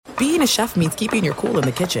being a chef means keeping your cool in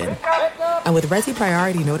the kitchen. And with Resi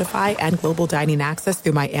Priority Notify and Global Dining Access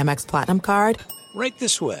through my Amex Platinum card, right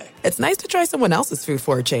this way. It's nice to try someone else's food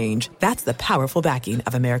for a change. That's the powerful backing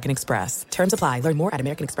of American Express. Terms apply. Learn more at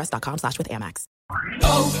americanexpress.com/withAmex.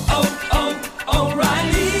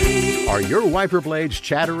 O'Reilly. Are your wiper blades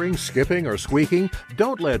chattering, skipping, or squeaking?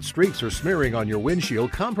 Don't let streaks or smearing on your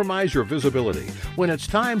windshield compromise your visibility. When it's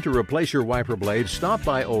time to replace your wiper blades, stop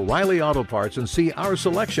by O'Reilly Auto Parts and see our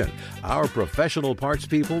selection. Our professional parts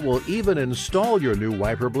people will even install your new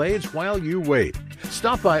wiper blades while you wait.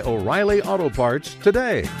 Stop by O'Reilly Auto Parts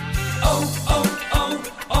today.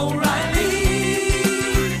 O'Reilly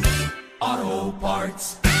Auto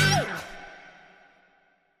Parts.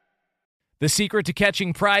 The secret to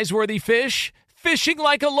catching prize-worthy fish? Fishing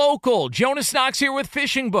like a local. Jonas Knox here with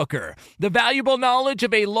Fishing Booker. The valuable knowledge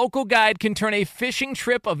of a local guide can turn a fishing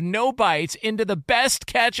trip of no bites into the best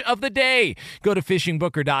catch of the day. Go to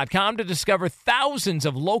fishingbooker.com to discover thousands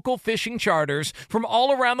of local fishing charters from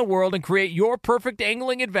all around the world and create your perfect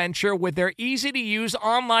angling adventure with their easy-to-use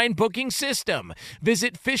online booking system.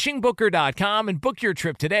 Visit fishingbooker.com and book your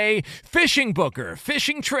trip today. Fishing Booker.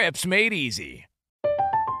 Fishing trips made easy.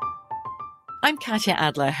 I'm Katya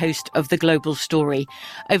Adler, host of The Global Story.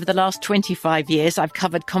 Over the last 25 years, I've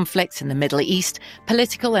covered conflicts in the Middle East,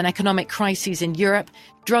 political and economic crises in Europe,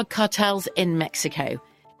 drug cartels in Mexico.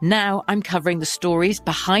 Now I'm covering the stories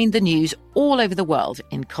behind the news all over the world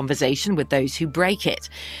in conversation with those who break it.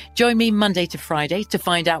 Join me Monday to Friday to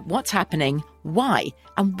find out what's happening, why,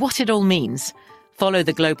 and what it all means. Follow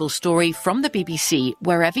The Global Story from the BBC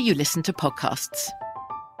wherever you listen to podcasts.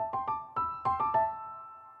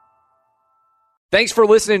 Thanks for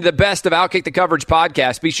listening to the best of Outkick the Coverage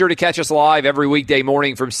podcast. Be sure to catch us live every weekday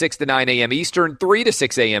morning from 6 to 9 a.m. Eastern, 3 to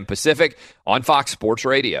 6 a.m. Pacific on Fox Sports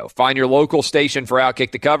Radio. Find your local station for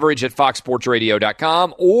Outkick the Coverage at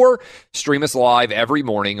foxsportsradio.com or stream us live every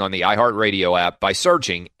morning on the iHeartRadio app by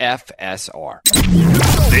searching FSR.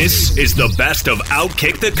 This is the best of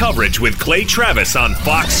Outkick the Coverage with Clay Travis on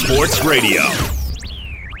Fox Sports Radio.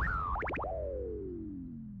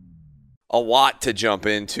 A lot to jump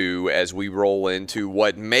into as we roll into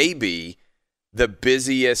what may be the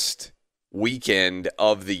busiest weekend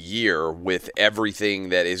of the year with everything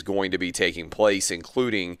that is going to be taking place,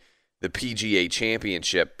 including the PGA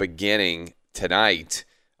Championship beginning tonight,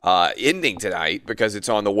 ending tonight because it's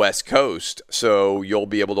on the West Coast. So you'll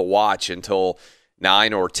be able to watch until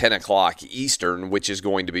 9 or 10 o'clock Eastern, which is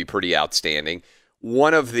going to be pretty outstanding.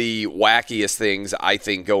 One of the wackiest things I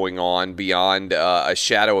think going on beyond a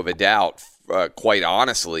shadow of a doubt, quite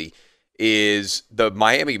honestly, is the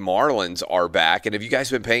Miami Marlins are back. And have you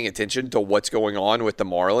guys been paying attention to what's going on with the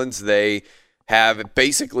Marlins? They have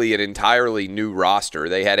basically an entirely new roster.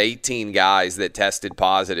 They had 18 guys that tested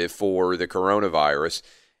positive for the coronavirus,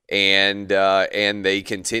 and they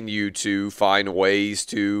continue to find ways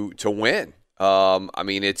to win. I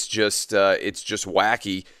mean, it's just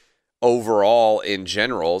wacky. Overall, in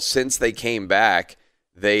general, since they came back,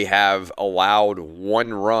 they have allowed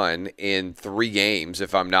one run in 3 games,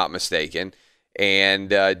 if I'm not mistaken, and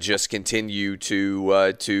just continue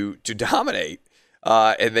to dominate.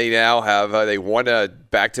 And they now have they won a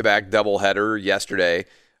back-to-back doubleheader yesterday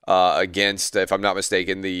against, if I'm not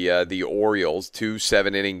mistaken, the Orioles, 2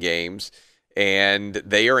 7-inning games, and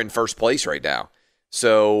they are in first place right now.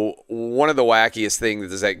 So one of the wackiest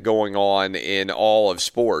things that's going on in all of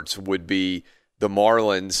sports would be the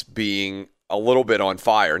Marlins being a little bit on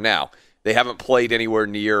fire. Now, they haven't played anywhere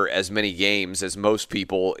near as many games as most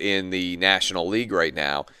people in the National League right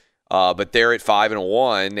now, but they're at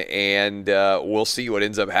 5-1, and we'll see what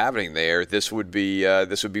ends up happening there. This would be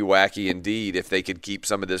wacky indeed if they could keep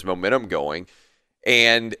some of this momentum going.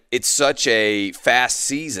 And it's such a fast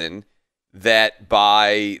season that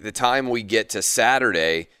by the time we get to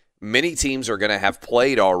Saturday, many teams are going to have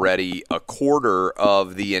played already a quarter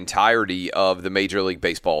of the entirety of the Major League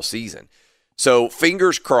Baseball season. So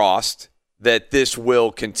fingers crossed that this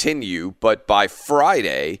will continue, but by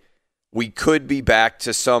Friday, we could be back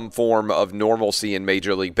to some form of normalcy in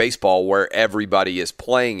Major League Baseball where everybody is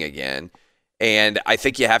playing again. And I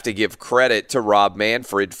think you have to give credit to Rob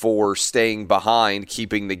Manfred for staying behind,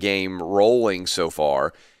 keeping the game rolling so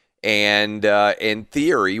far. And in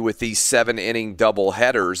theory, with these 7-inning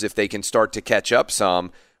doubleheaders, if they can start to catch up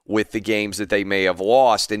some with the games that they may have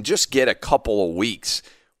lost and just get a couple of weeks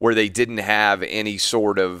where they didn't have any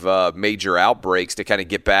sort of major outbreaks to kind of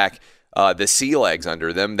get back the sea legs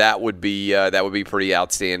under them, that would be pretty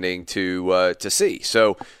outstanding to see.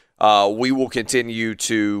 So we will continue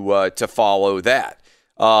to follow that.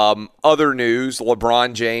 Other news: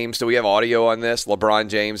 LeBron James. Do we have audio on this? LeBron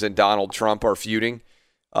James and Donald Trump are feuding.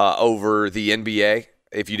 over the NBA,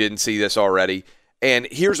 if you didn't see this already. And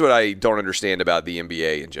here's what I don't understand about the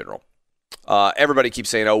NBA in general. Everybody keeps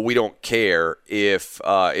saying, "Oh, we don't care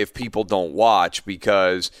if people don't watch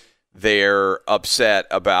because they're upset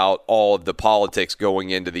about all of the politics going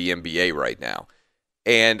into the NBA right now."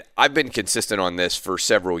 And I've been consistent on this for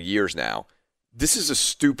several years now. This is a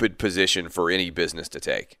stupid position for any business to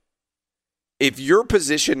take. If your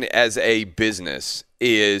position as a business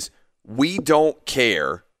is we don't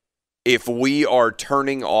care if we are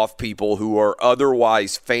turning off people who are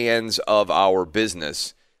otherwise fans of our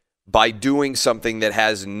business by doing something that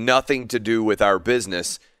has nothing to do with our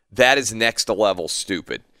business, that is next level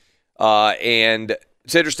stupid. And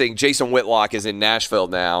it's interesting, Jason Whitlock is in Nashville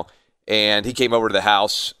now, and he came over to the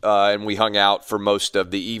house, and we hung out for most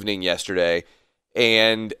of the evening yesterday.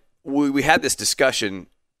 And we had this discussion,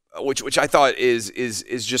 which I thought is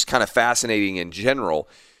just kind of fascinating in general.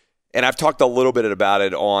 And I've talked a little bit about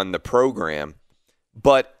it on the program.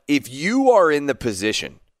 But if you are in the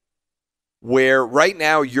position where right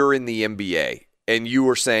now you're in the NBA and you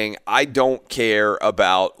are saying, I don't care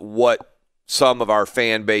about what some of our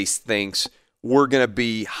fan base thinks, we're going to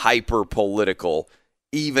be hyper political,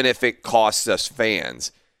 even if it costs us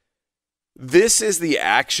fans. This is the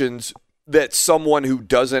actions that someone who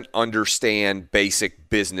doesn't understand basic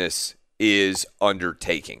business is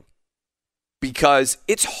undertaking. Because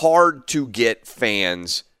it's hard to get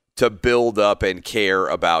fans to build up and care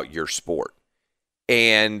about your sport.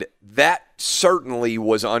 And that certainly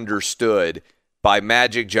was understood by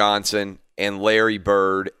Magic Johnson and Larry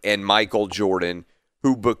Bird and Michael Jordan,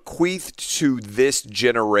 who bequeathed to this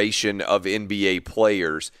generation of NBA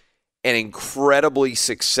players an incredibly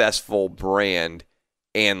successful brand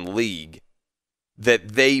and league that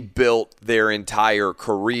they built their entire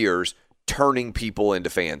careers turning people into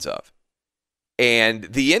fans of. And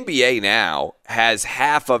the NBA now has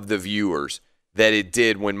half of the viewers that it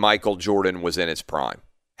did when Michael Jordan was in its prime.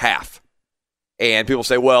 Half. And people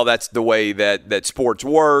say, well, that's the way that sports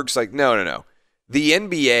works. Like, no. The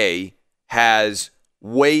NBA has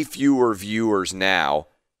way fewer viewers now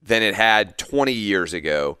than it had 20 years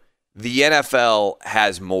ago. The NFL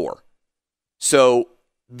has more. So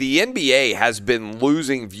the NBA has been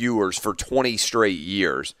losing viewers for 20 straight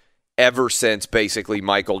years ever since basically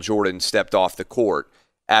Michael Jordan stepped off the court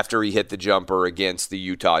after he hit the jumper against the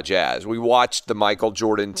Utah Jazz. We watched the Michael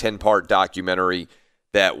Jordan 10-part documentary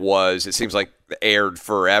that was, it seems like, aired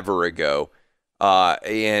forever ago,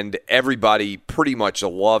 and everybody pretty much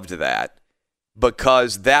loved that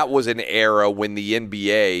because that was an era when the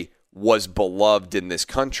NBA was beloved in this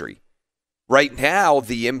country. Right now,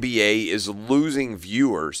 the NBA is losing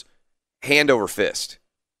viewers hand over fist.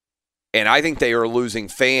 And I think they are losing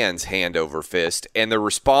fans hand over fist. And the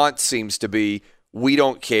response seems to be, we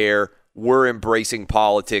don't care. We're embracing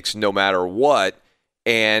politics no matter what.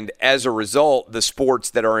 And as a result, the sports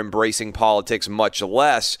that are embracing politics much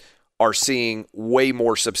less are seeing way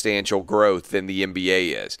more substantial growth than the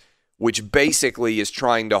NBA is, which basically is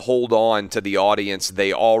trying to hold on to the audience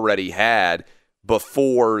they already had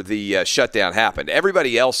before the shutdown happened.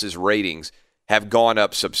 Everybody else's ratings have gone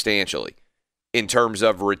up substantially. In terms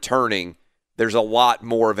of returning, there's a lot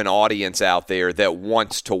more of an audience out there that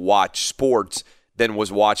wants to watch sports than was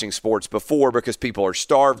watching sports before because people are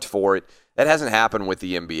starved for it. That hasn't happened with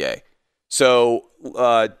the NBA. So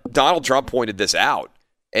Donald Trump pointed this out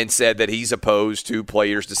and said that he's opposed to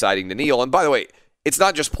players deciding to kneel. And by the way, it's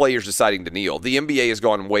not just players deciding to kneel. The NBA has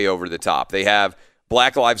gone way over the top. They have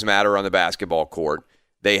Black Lives Matter on the basketball court.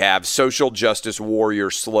 They have social justice warrior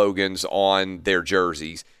slogans on their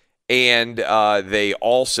jerseys. And they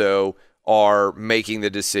also are making the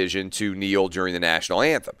decision to kneel during the national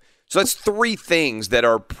anthem. So that's three things that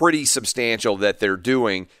are pretty substantial that they're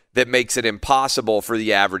doing that makes it impossible for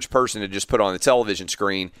the average person to just put on the television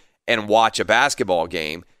screen and watch a basketball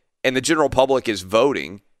game. And the general public is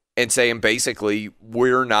voting and saying basically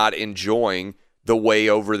we're not enjoying the way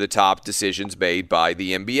over-the-top decisions made by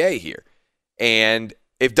the NBA here. And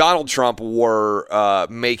if Donald Trump were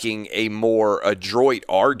making a more adroit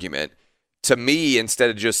argument, to me, instead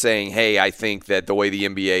of just saying, hey, I think that the way the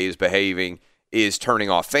NBA is behaving is turning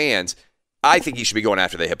off fans, I think he should be going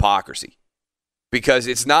after the hypocrisy. Because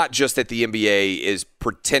it's not just that the NBA is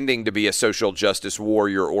pretending to be a social justice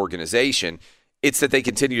warrior organization, it's that they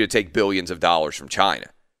continue to take billions of dollars from China.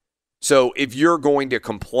 So if you're going to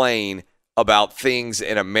complain about things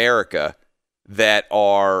in America that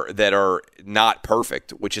are not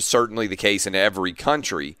perfect, which is certainly the case in every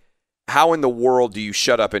country, how in the world do you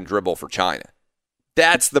shut up and dribble for China?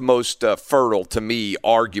 That's the most fertile, to me,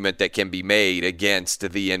 argument that can be made against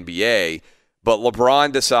the NBA. But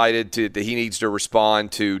LeBron decided that he needs to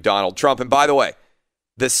respond to Donald Trump. And by the way,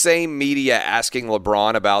 the same media asking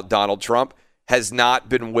LeBron about Donald Trump has not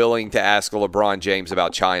been willing to ask LeBron James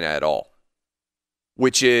about China at all,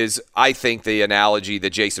 which is, I think, the analogy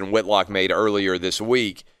that Jason Whitlock made earlier this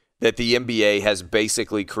week, that the NBA has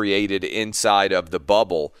basically created inside of the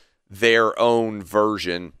bubble their own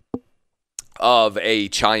version of a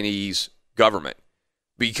Chinese government,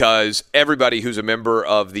 because everybody who's a member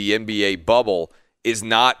of the NBA bubble is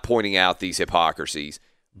not pointing out these hypocrisies.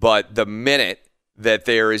 But the minute that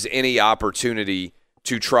there is any opportunity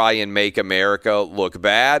to try and make America look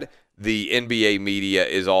bad, the NBA media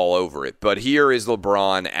is all over it. But here is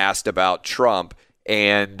LeBron asked about Trump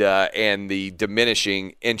and the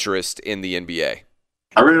diminishing interest in the NBA.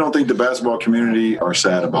 I really don't think the basketball community are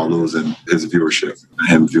sad about losing his viewership,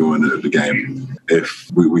 him viewing the game. If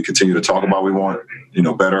we continue to talk about we want,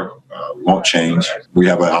 better, we won't change. We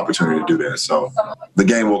have an opportunity to do that. So the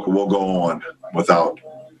game will go on without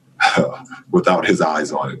his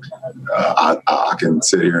eyes on it. I can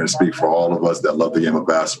sit here and speak for all of us that love the game of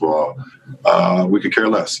basketball. We could care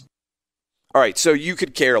less. All right, so you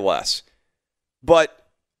could care less. But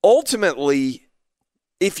ultimately,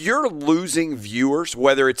 if you're losing viewers,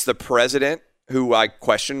 whether it's the president, who I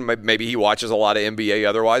question, maybe he watches a lot of NBA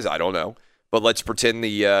otherwise, I don't know. But let's pretend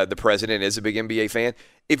the president is a big NBA fan.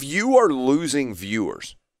 If you are losing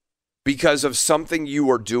viewers because of something you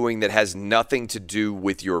are doing that has nothing to do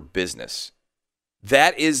with your business,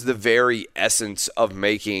 that is the very essence of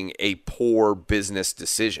making a poor business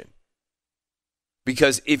decision.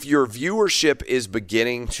 Because if your viewership is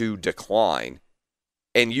beginning to decline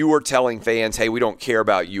and you are telling fans, hey, we don't care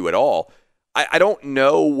about you at all, I don't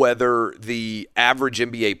know whether the average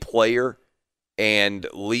NBA player and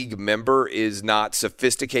league member is not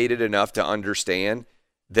sophisticated enough to understand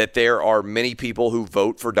that there are many people who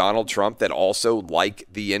vote for Donald Trump that also like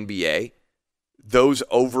the NBA. Those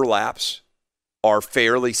overlaps are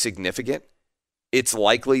fairly significant. It's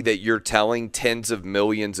likely that you're telling tens of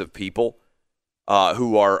millions of people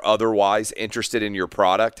who are otherwise interested in your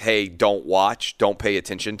product, hey, don't watch, don't pay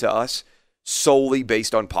attention to us, solely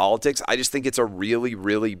based on politics. I just think it's a really,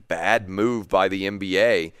 really bad move by the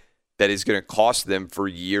NBA that is going to cost them for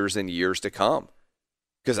years and years to come.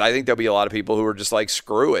 Because I think there'll be a lot of people who are just like,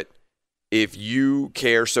 screw it. If you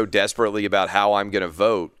care so desperately about how I'm going to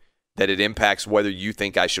vote that it impacts whether you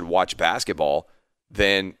think I should watch basketball,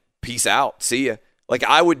 then peace out. See ya. Like,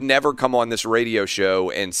 I would never come on this radio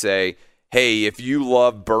show and say, hey, if you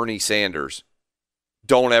love Bernie Sanders,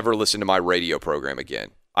 don't ever listen to my radio program again.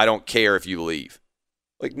 I don't care if you leave.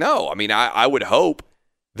 Like, no. I mean, I would hope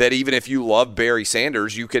that even if you love Bernie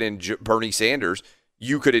Sanders, you could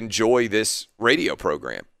enjoy this radio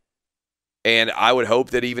program. And I would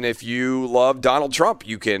hope that even if you love Donald Trump,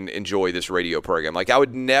 you can enjoy this radio program. Like, I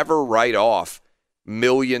would never write off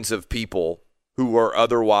millions of people who are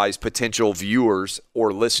otherwise potential viewers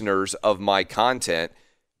or listeners of my content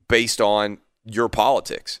based on your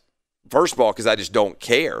politics. First of all, because I just don't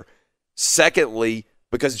care. Secondly,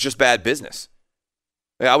 because it's just bad business.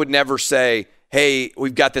 I would never say, hey,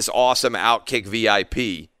 we've got this awesome Outkick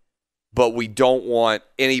VIP, but we don't want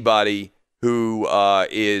anybody who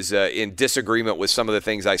is in disagreement with some of the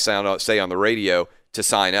things I say on the radio to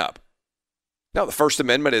sign up. No, the First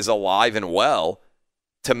Amendment is alive and well.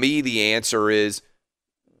 To me, the answer is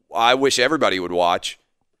I wish everybody would watch.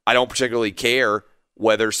 I don't particularly care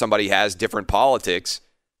whether somebody has different politics.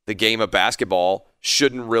 The game of basketball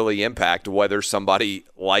shouldn't really impact whether somebody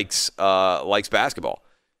likes basketball.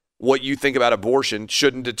 What you think about abortion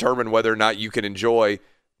shouldn't determine whether or not you can enjoy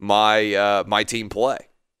my team play.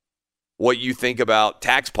 What you think about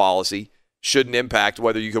tax policy shouldn't impact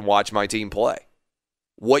whether you can watch my team play.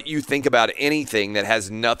 What you think about anything that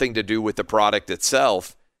has nothing to do with the product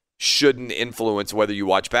itself shouldn't influence whether you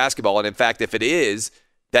watch basketball. And in fact, if it is,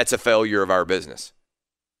 that's a failure of our business.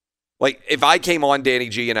 Like, if I came on Danny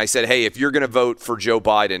G and I said, hey, if you're going to vote for Joe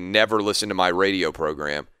Biden, never listen to my radio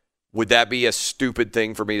program, would that be a stupid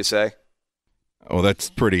thing for me to say? Oh,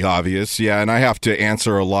 that's pretty obvious. Yeah, and I have to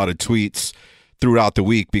answer a lot of tweets throughout the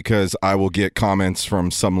week because I will get comments from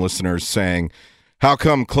some listeners saying, how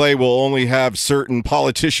come Clay will only have certain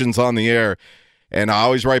politicians on the air? And I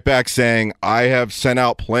always write back saying, I have sent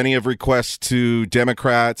out plenty of requests to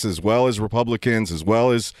Democrats as well as Republicans as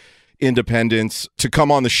well as independents to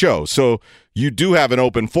come on the show. So you do have an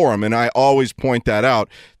open forum, and I always point that out.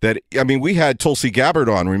 That, I mean, we had Tulsi Gabbard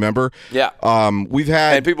on, remember? Yeah. We've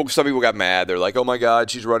had... And some people got mad. They're like, oh, my God,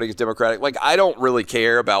 she's running as Democratic. Like, I don't really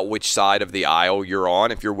care about which side of the aisle you're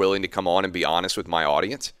on if you're willing to come on and be honest with my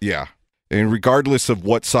audience. Yeah. And regardless of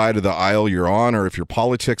what side of the aisle you're on or if your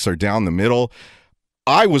politics are down the middle,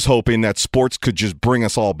 I was hoping that sports could just bring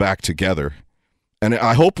us all back together. And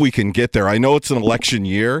I hope we can get there. I know it's an election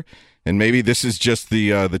year, and maybe this is just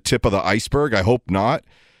the tip of the iceberg. I hope not.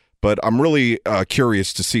 But I'm really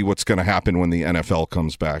curious to see what's going to happen when the NFL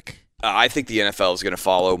comes back. I think the NFL is going to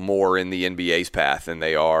follow more in the NBA's path than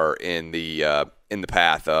they are in the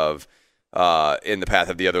path of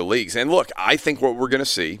the other leagues. And look, I think what we're going to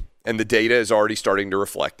see, and the data is already starting to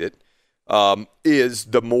reflect it, is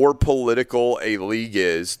the more political a league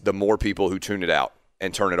is, the more people who tune it out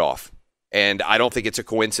and turn it off. And I don't think it's a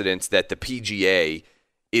coincidence that the PGA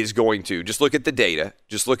is going to, just look at the data,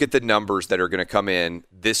 just look at the numbers that are going to come in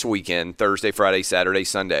this weekend, Thursday, Friday, Saturday,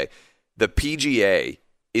 Sunday. The PGA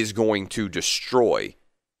is going to destroy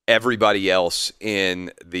everybody else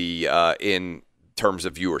in terms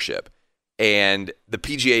of viewership. And the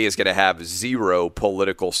PGA is going to have zero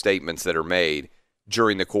political statements that are made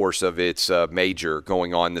during the course of its major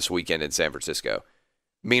going on this weekend in San Francisco.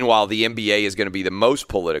 Meanwhile, the NBA is going to be the most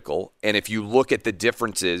political, and if you look at the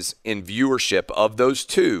differences in viewership of those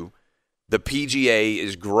two, the PGA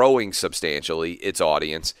is growing substantially its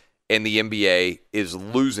audience, and the NBA is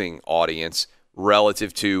losing audience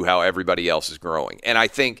relative to how everybody else is growing. And I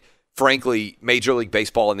think, frankly, Major League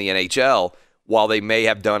Baseball and the NHL, while they may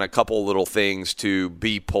have done a couple little things to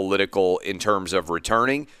be political in terms of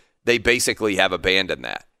returning, they basically have abandoned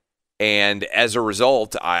that. And as a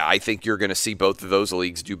result, I think you're going to see both of those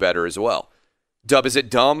leagues do better as well. Dub, is it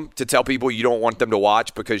dumb to tell people you don't want them to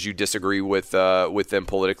watch because you disagree with them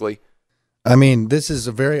politically? I mean, this is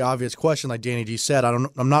a very obvious question, like Danny G said. I'm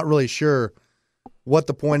not really sure what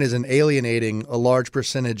the point is in alienating a large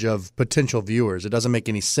percentage of potential viewers. It doesn't make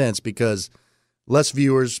any sense because less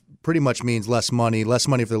viewers pretty much means less money. Less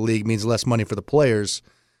money for the league means less money for the players.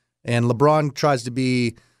 And LeBron tries to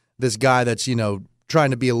be this guy that's,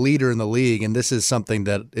 trying to be a leader in the league, and this is something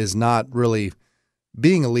that is not really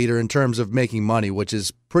being a leader in terms of making money, which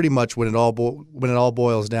is pretty much when it all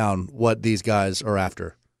boils down what these guys are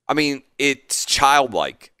after. I mean, it's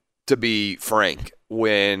childlike, to be frank,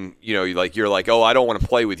 when you're like, oh, I don't want to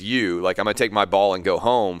play with you, like I'm gonna take my ball and go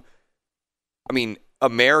home. I mean,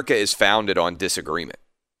 America is founded on disagreement.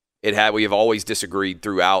 We have always disagreed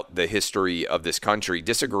throughout the history of this country.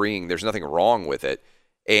 Disagreeing, there's nothing wrong with it.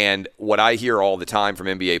 And what I hear all the time from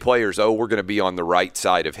NBA players, oh, we're going to be on the right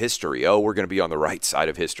side of history. Oh, we're going to be on the right side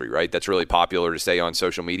of history, right? That's really popular to say on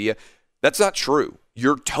social media. That's not true.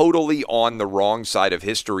 You're totally on the wrong side of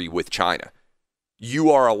history with China.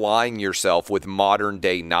 You are allying yourself with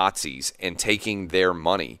modern-day Nazis and taking their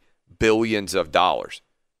money, billions of dollars.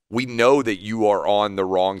 We know that you are on the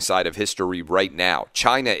wrong side of history right now.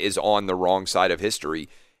 China is on the wrong side of history,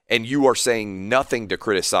 and you are saying nothing to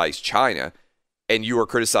criticize China, and you are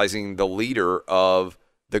criticizing the leader of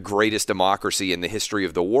the greatest democracy in the history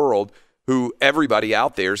of the world, who everybody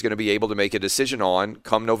out there is going to be able to make a decision on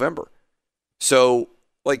come November. So,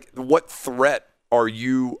 what threat are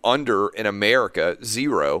you under in America?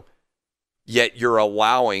 Zero. Yet you're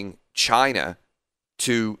allowing China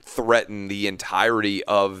to threaten the entirety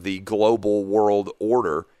of the global world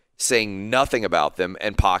order, saying nothing about them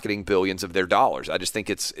and pocketing billions of their dollars. I just think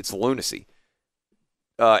it's lunacy.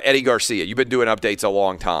 Eddie Garcia, you've been doing updates a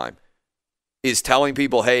long time. Is telling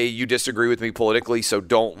people, hey, you disagree with me politically, so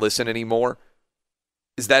don't listen anymore,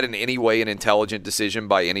 is that in any way an intelligent decision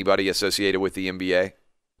by anybody associated with the NBA?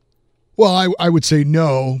 Well, I would say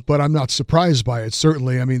no, but I'm not surprised by it,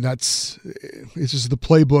 certainly. I mean, it's just the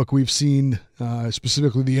playbook we've seen,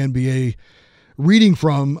 specifically the NBA, reading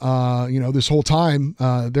from, this whole time.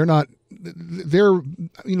 The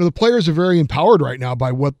players are very empowered right now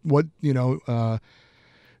by what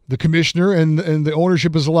the commissioner and the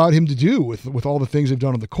ownership has allowed him to do with all the things they've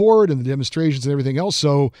done on the court and the demonstrations and everything else.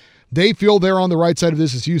 So they feel they're on the right side of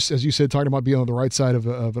this, as you said, talking about being on the right side of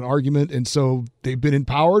an argument. And so they've been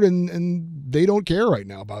empowered and they don't care right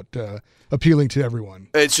now about appealing to everyone.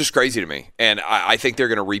 It's just crazy to me. And I think they're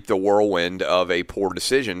going to reap the whirlwind of a poor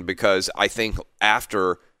decision, because I think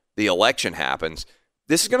after the election happens,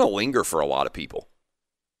 this is going to linger for a lot of people.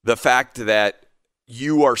 The fact that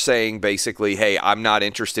you are saying basically, hey, I'm not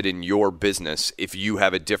interested in your business if you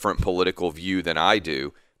have a different political view than I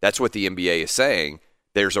do. That's what the NBA is saying.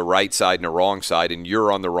 There's a right side and a wrong side, and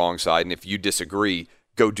you're on the wrong side. And if you disagree,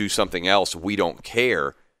 go do something else. We don't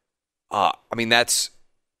care. That's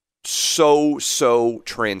so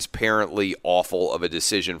transparently awful of a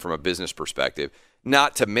decision from a business perspective.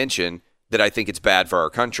 Not to mention that I think it's bad for our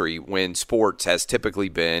country when sports has typically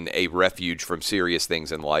been a refuge from serious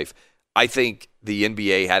things in life. I think the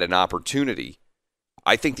NBA had an opportunity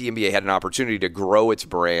I think the NBA had an opportunity to grow its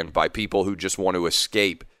brand by people who just want to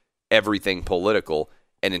escape everything political,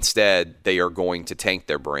 and instead they are going to tank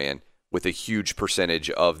their brand with a huge percentage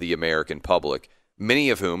of the American public, many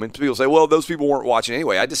of whom, and people say, well, those people weren't watching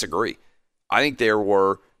anyway. I disagree. I think there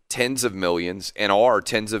were tens of millions and are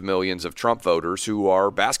tens of millions of Trump voters who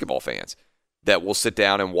are basketball fans that will sit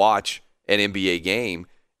down and watch an NBA game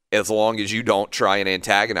as long as you don't try and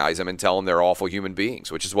antagonize them and tell them they're awful human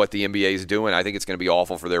beings, which is what the NBA is doing. I think it's going to be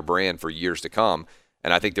awful for their brand for years to come,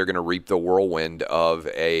 and I think they're going to reap the whirlwind of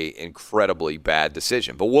a incredibly bad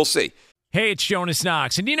decision. But we'll see. Hey, it's Jonas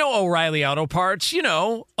Knox, and you know O'Reilly Auto Parts, you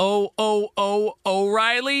know,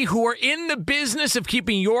 O'Reilly, who are in the business of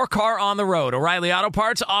keeping your car on the road. O'Reilly Auto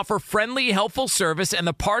Parts offer friendly, helpful service and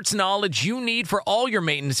the parts knowledge you need for all your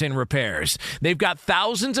maintenance and repairs. They've got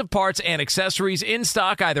thousands of parts and accessories in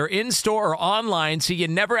stock, either in-store or online, so you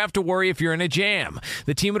never have to worry if you're in a jam.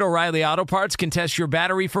 The team at O'Reilly Auto Parts can test your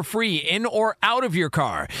battery for free in or out of your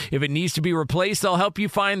car. If it needs to be replaced, they'll help you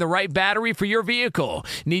find the right battery for your vehicle.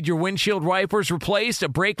 Need your windshield wipers replaced, a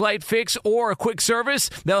brake light fix, or a quick service?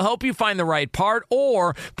 They'll help you find the right part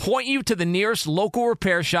or point you to the nearest local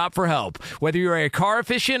repair shop for help. Whether you're a car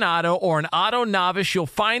aficionado or an auto novice, you'll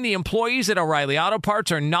find the employees at O'Reilly Auto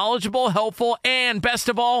Parts are knowledgeable, helpful, and best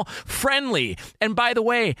of all, friendly. And by the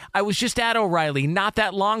way, I was just at O'Reilly not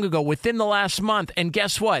that long ago, within the last month, and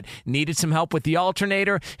guess what? Needed some help with the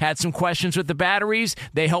alternator, had some questions with the batteries.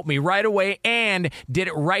 They helped me right away and did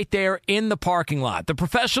it right there in the parking lot. The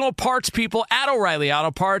professional parts people at O'Reilly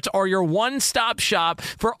Auto Parts are your one-stop shop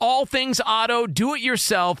for all things auto,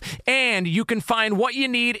 do-it-yourself, and you can find what you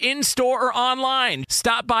need in-store or online.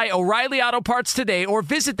 Stop by O'Reilly Auto Parts today or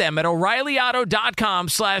visit them at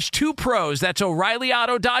O'ReillyAuto.com/2pros. That's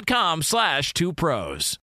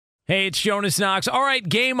O'ReillyAuto.com/2pros. Hey, it's Jonas Knox. All right,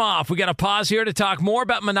 game off. We got to pause here to talk more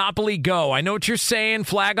about Monopoly Go. I know what you're saying,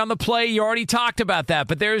 flag on the play. You already talked about that,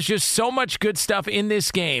 but there's just so much good stuff in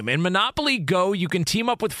this game. In Monopoly Go, you can team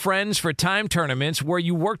up with friends for time tournaments where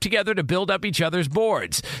you work together to build up each other's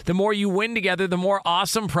boards. The more you win together, the more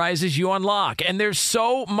awesome prizes you unlock. And there's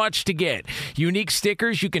so much to get. Unique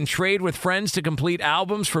stickers you can trade with friends to complete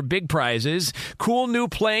albums for big prizes. Cool new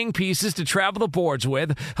playing pieces to travel the boards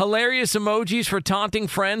with. Hilarious emojis for taunting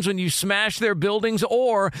friends when you smash their buildings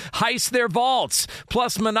or heist their vaults.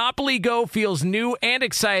 Plus, Monopoly Go feels new and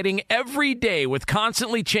exciting every day with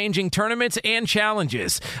constantly changing tournaments and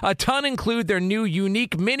challenges. A ton include their new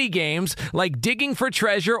unique mini games like digging for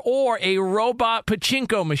treasure or a robot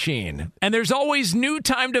pachinko machine. And there's always new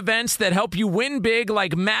timed events that help you win big,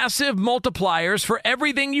 like massive multipliers for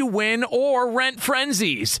everything you win or rent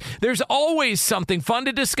frenzies. There's always something fun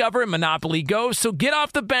to discover in Monopoly Go, so get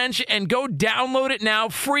off the bench and go download it now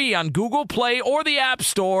free on Google Play or the App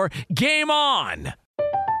Store. Game on!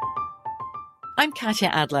 I'm Katya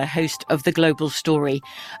Adler, host of The Global Story.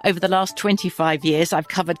 Over the last 25 years, I've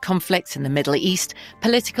covered conflicts in the Middle East,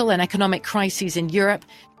 political and economic crises in Europe,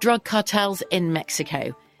 drug cartels in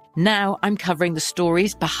Mexico. Now I'm covering the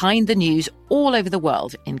stories behind the news all over the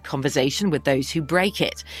world in conversation with those who break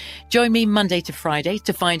it. Join me Monday to Friday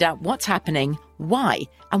to find out what's happening, why,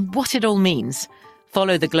 and what it all means.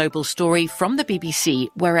 Follow The Global Story from the BBC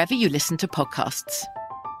wherever you listen to podcasts.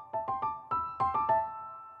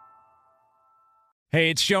 Hey,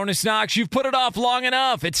 it's Jonas Knox. You've put it off long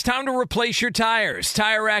enough. It's time to replace your tires.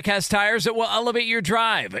 Tire Rack has tires that will elevate your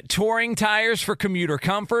drive. Touring tires for commuter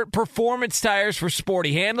comfort, performance tires for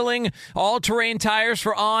sporty handling, all-terrain tires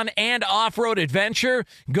for on- and off-road adventure.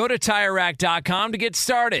 Go to TireRack.com to get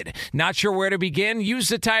started. Not sure where to begin? Use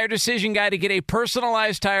the Tire Decision Guide to get a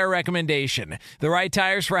personalized tire recommendation. The right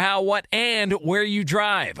tires for how, what, and where you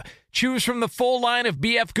drive. Choose from the full line of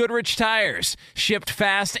BF Goodrich tires, shipped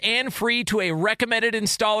fast and free to a recommended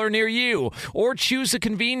installer near you, or choose the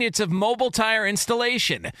convenience of mobile tire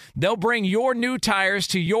installation. They'll bring your new tires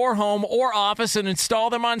to your home or office and install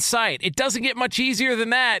them on site. It doesn't get much easier than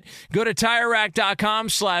that. Go to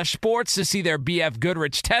TireRack.com/sports to see their BF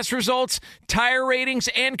Goodrich test results, tire ratings,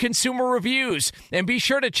 and consumer reviews. And be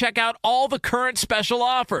sure to check out all the current special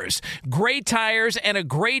offers. Great tires and a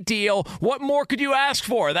great deal. What more could you ask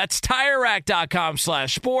for? That's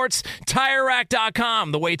TireRack.com/sports.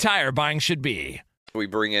 TireRack.com, the way tire buying should be. We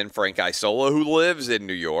bring in Frank Isola, who lives in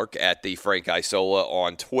New York, at the Frank Isola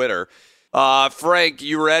on Twitter. Frank,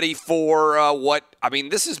 you ready for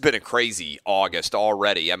this has been a crazy August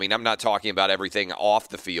already. I mean, I'm not talking about everything off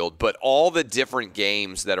the field, but all the different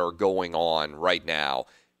games that are going on right now.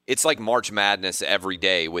 It's like March Madness every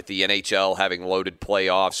day, with the NHL having loaded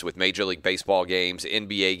playoffs, with Major League Baseball games,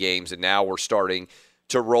 NBA games, and now we're starting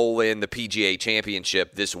to roll in the PGA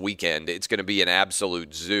Championship this weekend. It's going to be an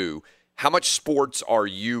absolute zoo. How much sports are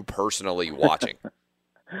you personally watching?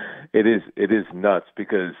 It is nuts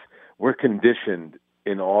because we're conditioned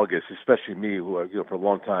in August, especially me, who for a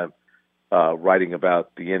long time writing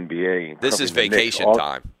about the NBA. This is vacation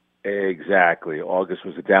time. Exactly. August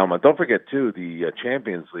was a down month. Don't forget, too, the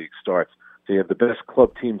Champions League starts. So you have the best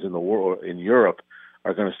club teams in the world in Europe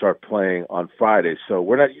are going to start playing on Friday. So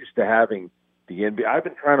we're not used to having the NBA. I've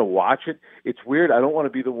been trying to watch it. It's weird. I don't want to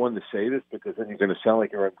be the one to say this because then you're going to sound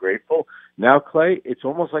like you're ungrateful. Now, Clay, it's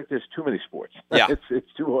almost like there's too many sports. Yeah. It's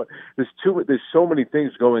too. There's so many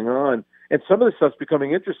things going on. And some of the stuff's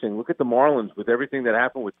becoming interesting. Look at the Marlins with everything that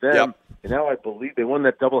happened with them. Yep. And now I believe they won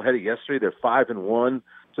that doubleheader yesterday. They're 5-1.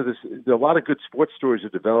 So there's a lot of good sports stories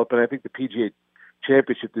that develop, and I think the PGA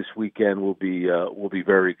Championship this weekend will be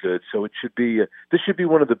very good. So it should be this should be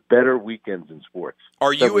one of the better weekends in sports.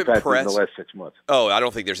 Are you impressed in the last 6 months? Oh, I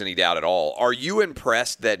don't think there's any doubt at all. Are you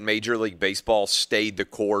impressed that Major League Baseball stayed the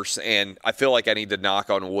course? And I feel like I need to knock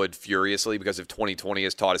on wood furiously because if 2020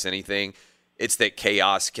 has taught us anything, it's that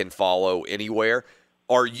chaos can follow anywhere.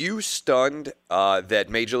 Are you stunned that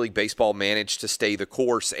Major League Baseball managed to stay the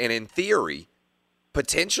course? And in theory,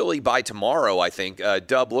 potentially by tomorrow, I think,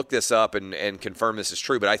 Dub, look this up and confirm this is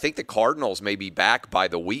true, but I think the Cardinals may be back by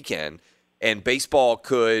the weekend, and baseball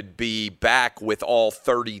could be back with all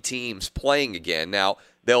 30 teams playing again. Now,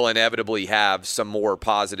 they'll inevitably have some more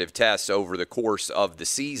positive tests over the course of the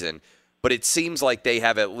season, but it seems like they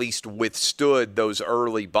have at least withstood those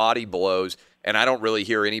early body blows, and I don't really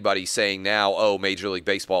hear anybody saying now, oh, Major League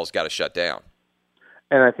Baseball's got to shut down.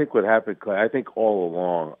 And I think what happened, Clay, I think all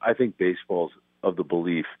along, I think baseball's of the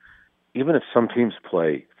belief, even if some teams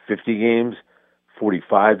play 50 games,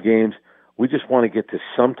 45 games, we just want to get to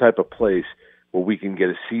some type of place where we can get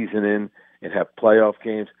a season in and have playoff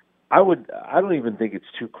games. I don't even think it's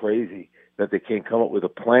too crazy that they can't come up with a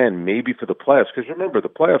plan maybe for the playoffs, because remember, the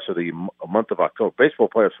playoffs are the month of October. Baseball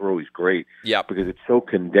playoffs are always great because it's so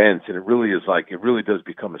condensed, and it really does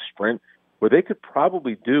become a sprint where they could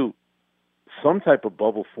probably do some type of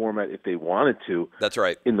bubble format if they wanted to. That's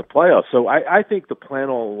right. In the playoffs. So I think the plan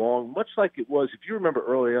all along, much like it was, if you remember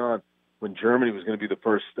early on when Germany was going to be the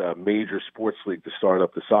first major sports league to start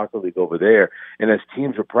up, the soccer league over there, and as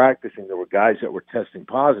teams were practicing, there were guys that were testing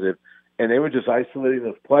positive, and they were just isolating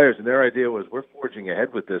those players, and their idea was, we're forging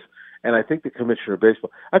ahead with this. And I think the commissioner of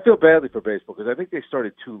baseball, I feel badly for baseball because I think they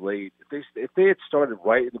started too late. If they had started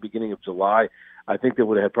right at the beginning of July, I think they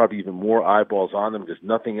would have had probably even more eyeballs on them because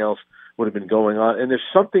nothing else would have been going on. And there's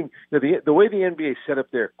something, the way the NBA set up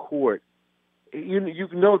their court, you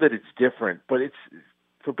know that it's different. But it's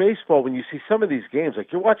for baseball, when you see some of these games,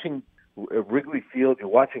 like you're watching Wrigley Field, you're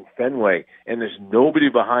watching Fenway, and there's nobody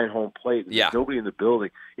behind home plate, there's nobody in the building.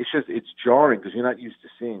 It's jarring because you're not used to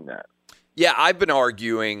seeing that. Yeah, I've been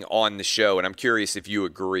arguing on the show, and I'm curious if you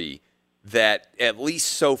agree, that at least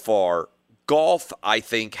so far, golf, I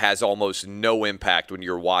think, has almost no impact when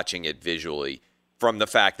you're watching it visually from the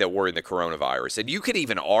fact that we're in the coronavirus. And you could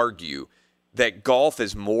even argue that golf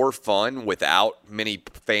is more fun without many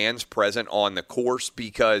fans present on the course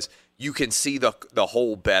because you can see the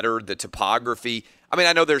hole better, the topography. I mean,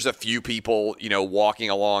 I know there's a few people, walking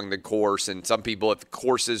along the course, and some people, if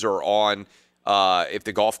courses are on if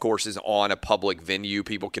the golf course is on a public venue,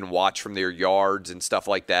 people can watch from their yards and stuff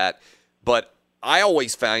like that. But I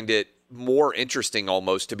always find it more interesting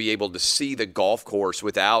almost to be able to see the golf course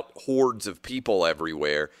without hordes of people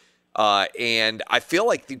everywhere. And I feel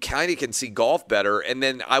like you kind of can see golf better. And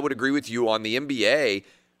then I would agree with you on the NBA.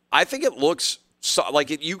 I think it looks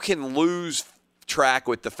like you can lose track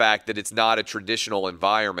with the fact that it's not a traditional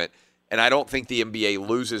environment. And I don't think the NBA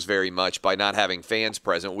loses very much by not having fans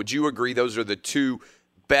present. Would you agree those are the two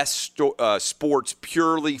best sports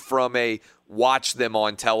purely from a watch them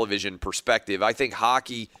on television perspective? I think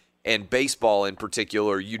hockey and baseball in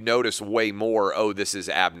particular, you notice way more, this is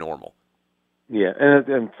abnormal. Yeah,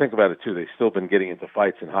 and think about it, too. They've still been getting into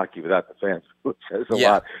fights in hockey without the fans, which says a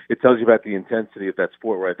lot. It tells you about the intensity of that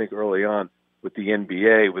sport, where I think early on with the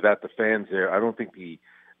NBA, without the fans there, I don't think the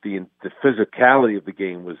physicality of the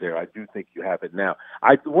game was there. I do think you have it now.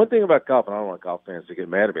 One thing about golf, and I don't want golf fans to get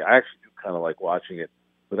mad at me, I actually do kind of like watching it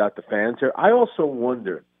without the fans there. I also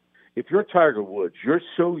wonder, if you're Tiger Woods, you're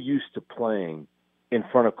so used to playing in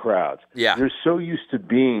front of crowds. Yeah. You're so used to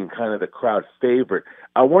being kind of the crowd favorite.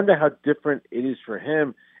 I wonder how different it is for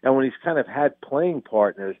him. And when he's kind of had playing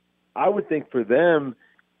partners, I would think for them,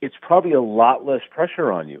 it's probably a lot less pressure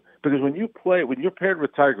on you. Because when you're paired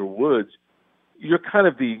with Tiger Woods, you're kind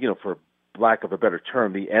of the, for lack of a better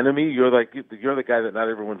term, the enemy. You're the guy that not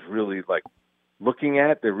everyone's really like looking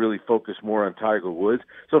at. They're really focused more on Tiger Woods.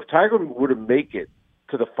 So if Tiger were to make it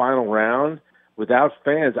to the final round, without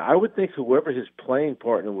fans, I would think whoever his playing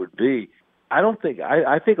partner would be,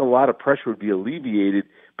 I think a lot of pressure would be alleviated,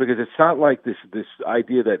 because it's not like this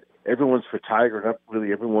idea that everyone's for Tiger, not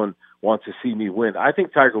really everyone wants to see me win. I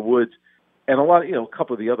think Tiger Woods and a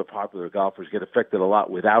couple of the other popular golfers get affected a lot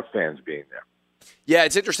without fans being there. Yeah,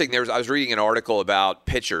 it's interesting. I was reading an article about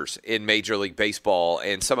pitchers in Major League Baseball,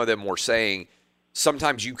 and some of them were saying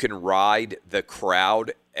sometimes you can ride the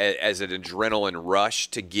crowd as an adrenaline rush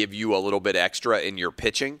to give you a little bit extra in your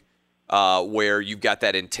pitching, where you've got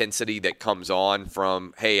that intensity that comes on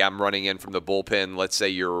from, hey, I'm running in from the bullpen. Let's say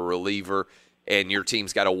you're a reliever and your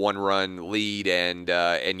team's got a 1-run lead,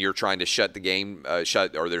 and you're trying to shut the game,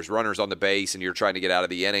 or there's runners on the base, and you're trying to get out of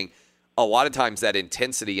the inning. A lot of times that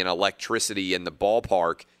intensity and electricity in the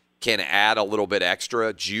ballpark can add a little bit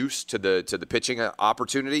extra juice to the pitching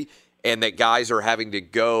opportunity, and that guys are having to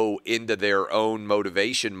go into their own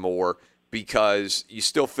motivation more, because you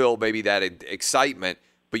still feel maybe that excitement,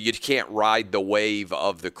 but you can't ride the wave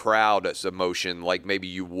of the crowd's emotion like maybe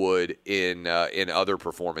you would in other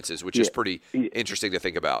performances, which is pretty interesting to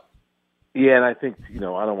think about. Yeah, and I think, I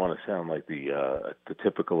don't want to sound like the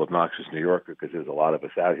typical obnoxious New Yorker, because there's a lot of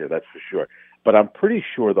us out here, that's for sure. But I'm pretty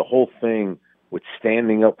sure the whole thing with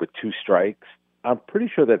standing up with 2 strikes, I'm pretty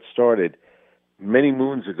sure that started many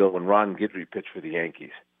moons ago when Ron Guidry pitched for the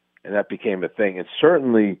Yankees, and that became a thing. And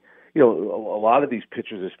certainly, a lot of these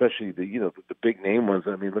pitchers, especially the big name ones.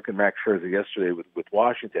 I mean, look at Max Scherzer yesterday with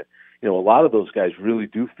Washington. A lot of those guys really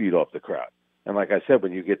do feed off the crowd. And like I said,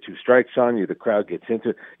 when you get 2 strikes on you, the crowd gets into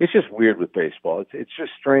it. It's just weird with baseball. It's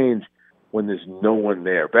just strange when there's no one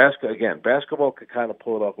there. Basketball could kind of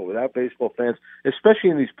pull it off, but without baseball fans,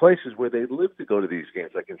 especially in these places where they live to go to these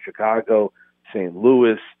games, like in Chicago, St.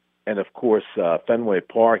 Louis, and of course Fenway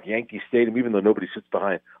Park, Yankee Stadium, even though nobody sits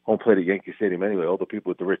behind home plate at Yankee Stadium anyway, all the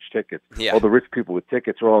people with the rich tickets, all the rich people with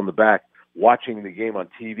tickets are all in the back watching the game on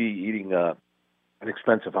TV, eating an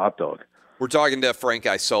expensive hot dog. We're talking to Frank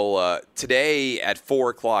Isola. Today at 4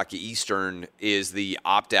 o'clock Eastern is the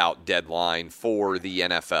opt-out deadline for the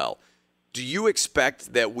NFL. Do you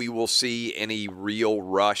expect that we will see any real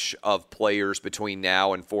rush of players between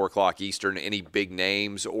now and 4 o'clock Eastern, any big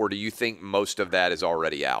names, or do you think most of that is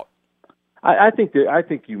already out? I think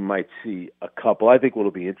you might see a couple. I think what'll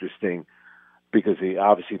be interesting, because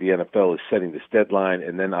obviously the NFL is setting this deadline,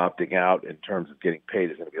 and then opting out in terms of getting paid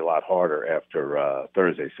is going to be a lot harder after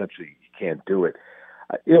Thursday. Essentially, you can't do it.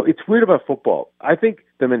 It's weird about football. I think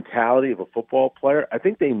the mentality of a football player, I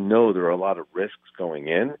think they know there are a lot of risks going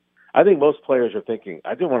in. I think most players are thinking,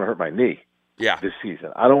 I didn't want to hurt my knee this season.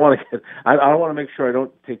 I don't want to make sure I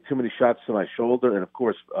don't take too many shots to my shoulder and, of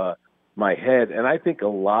course, my head. And I think a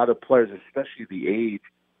lot of players, especially the age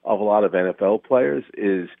of a lot of NFL players,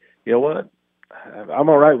 is, you know what, I'm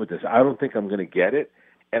all right with this. I don't think I'm going to get it.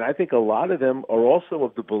 And I think a lot of them are also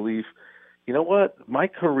of the belief, you know what, my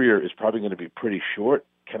career is probably going to be pretty short.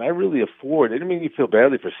 Can I really afford it? I mean, you feel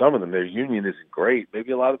badly for some of them. Their union isn't great.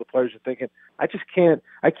 Maybe a lot of the players are thinking, I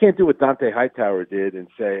can't do what Dante Hightower did and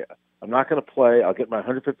say, I'm not going to play. I'll get my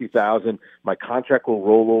 $150,000. My contract will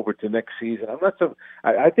roll over to next season.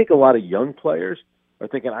 I think a lot of young players are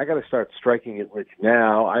thinking, I got to start striking it rich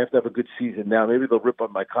now. I have to have a good season now. Maybe they'll rip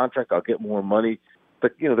up my contract. I'll get more money.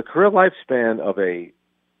 But, the career lifespan of a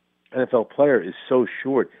NFL player is so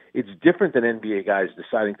short. It's different than NBA guys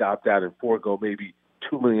deciding to opt out and forego maybe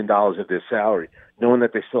 $2 million of their salary, knowing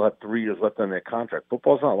that they still have 3 years left on their contract.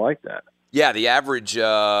 Football's not like that. Yeah, the average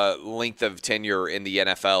length of tenure in the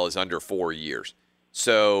NFL is under 4 years.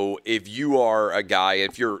 So if you are a guy,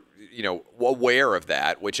 if you're aware of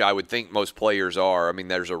that, which I would think most players are, I mean,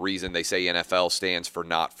 there's a reason they say NFL stands for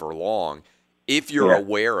not for long. If you're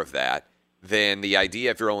aware of that, then the idea,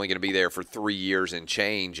 if you're only going to be there for 3 years and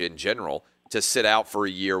change in general, to sit out for a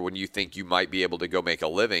year when you think you might be able to go make a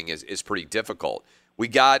living is pretty difficult. We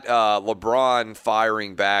got LeBron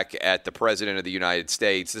firing back at the President of the United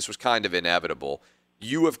States. This was kind of inevitable.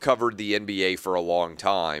 You have covered the NBA for a long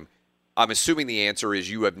time. I'm assuming the answer is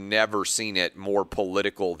you have never seen it more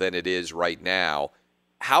political than it is right now.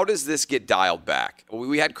 How does this get dialed back?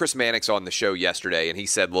 We had Chris Mannix on the show yesterday, and he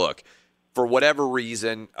said, look, for whatever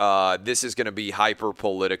reason, this is going to be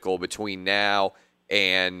hyper-political between now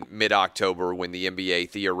and mid-October when the NBA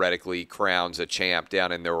theoretically crowns a champ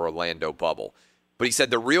down in their Orlando bubble. But he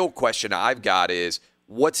said the real question I've got is,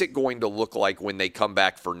 what's it going to look like when they come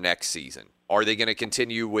back for next season? Are they going to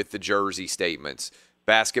continue with the jersey statements,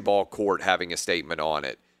 basketball court having a statement on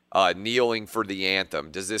it, kneeling for the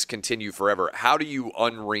anthem? Does this continue forever? How do you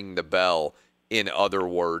unring the bell, in other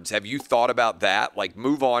words? Have you thought about that? Like,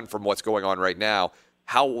 move on from what's going on right now.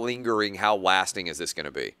 How lingering, how lasting is this going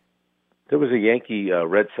to be? There was a Yankee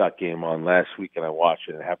Red Sox game on last week, and I watched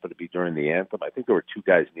it. It happened to be during the anthem. I think there were two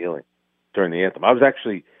guys kneeling during the anthem. I was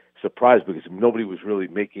actually surprised because nobody was really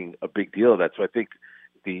making a big deal of that. So I think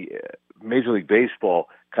the Major League Baseball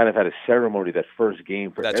kind of had a ceremony that first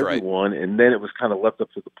game for everyone, and then it was kind of left up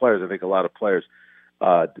to the players. I think a lot of players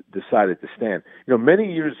decided to stand.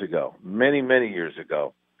 Many years ago, many years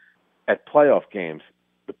ago, at playoff games,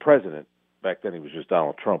 the president, back then he was just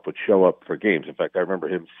Donald Trump, would show up for games. In fact, I remember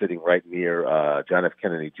him sitting right near John F.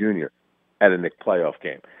 Kennedy Jr. at a Knicks playoff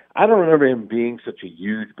game. I don't remember him being such a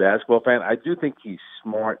huge basketball fan. I do think he's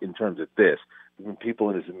smart in terms of this. People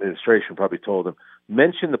in his administration probably told him,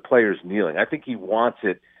 mention the players kneeling. I think he wants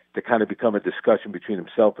it to kind of become a discussion between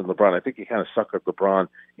himself and LeBron. I think he kind of suckered LeBron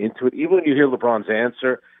into it. Even when you hear LeBron's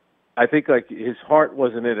answer, I think like his heart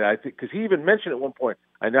wasn't in it. I think because he even mentioned at one point,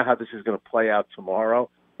 I know how this is going to play out tomorrow.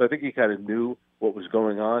 So I think he kind of knew what was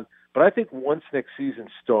going on. But I think once next season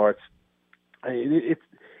starts,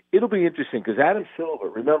 it'll be interesting because Adam Silver,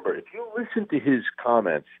 remember, if you listen to his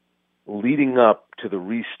comments leading up to the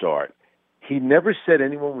restart, he never said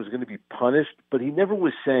anyone was going to be punished, but he never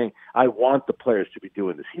was saying, I want the players to be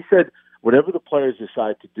doing this. He said, whatever the players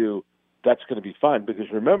decide to do, that's going to be fine. Because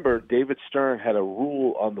remember, David Stern had a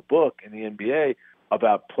rule on the book in the NBA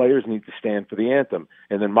about players need to stand for the anthem.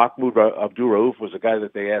 And then Mahmoud Abdul-Rauf was a guy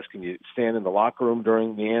that they asked, can you stand in the locker room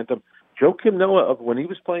during the anthem? Joakim Noah, when he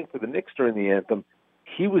was playing for the Knicks during the anthem,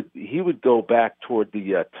 he would go back toward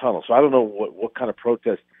the tunnel. So I don't know what kind of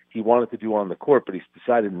protest he wanted to do on the court, but he's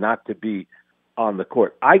decided not to be on the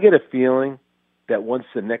court. I get a feeling that once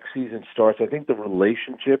the next season starts, I think the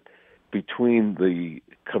relationship between the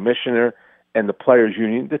commissioner and the players'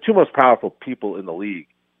 union, the two most powerful people in the league,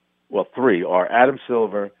 well, three, are Adam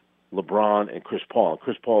Silver, LeBron, and Chris Paul. And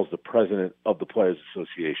Chris Paul is the president of the Players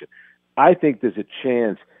Association. I think there's a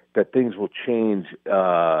chance that things will change.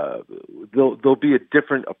 There'll be a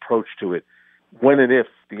different approach to it when and if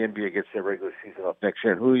the NBA gets their regular season up next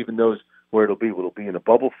year. And who even knows where it'll be? Will it be in a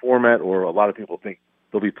bubble format, or a lot of people think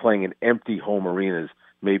they'll be playing in empty home arenas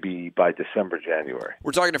maybe by December, January?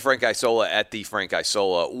 We're talking to Frank Isola at the Frank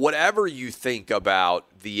Isola. Whatever you think about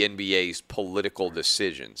the NBA's political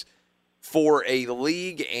decisions, for a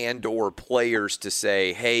league and or players to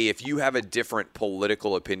say, hey, if you have a different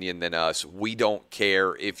political opinion than us, we don't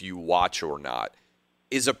care if you watch or not,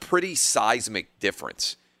 is a pretty seismic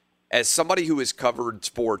difference. As somebody who has covered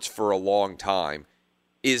sports for a long time,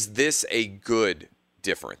 is this a good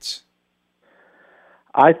difference?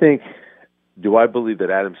 I think, do I believe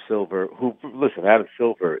that Adam Silver, Adam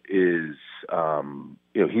Silver is,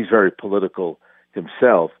 he's very political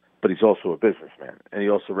himself, but he's also a businessman, and he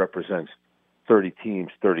also represents 30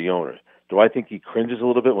 teams, 30 owners. Do I think he cringes a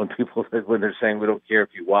little bit when they're saying we don't care if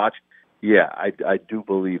you watch? Yeah, I do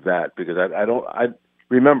believe that, because I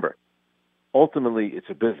remember, ultimately it's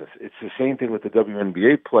a business. It's the same thing with the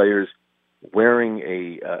WNBA players wearing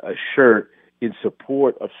a shirt in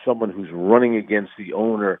support of someone who's running against the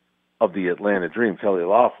owner of the Atlanta Dream, Kelly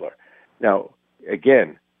Loeffler. Now,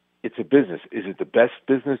 again, it's a business. Is it the best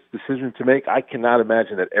business decision to make? I cannot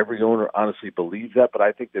imagine that every owner honestly believes that, but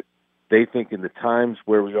I think that they think in the times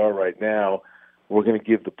where we are right now, we're going to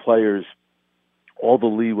give the players all the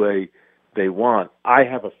leeway they want. I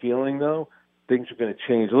have a feeling, though, things are going to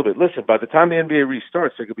change a little bit. Listen, by the time the NBA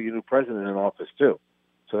restarts, there could be a new president in office, too.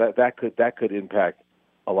 So that could impact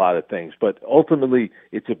a lot of things. But ultimately,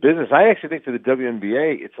 it's a business. I actually think for the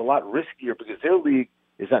WNBA, it's a lot riskier because their league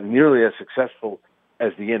is not nearly as successful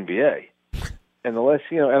as the NBA. And the less,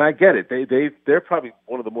 and I get it. They're probably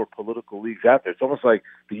one of the more political leagues out there. It's almost like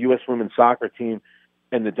the U.S. women's soccer team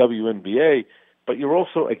and the WNBA. But you're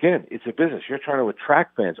also, again, it's a business. You're trying to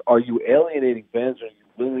attract fans. Are you alienating fans? Are you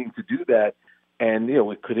willing to do that? And,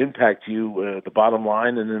 it could impact you, the bottom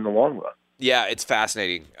line, and in the long run. Yeah, it's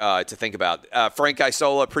fascinating to think about. Frank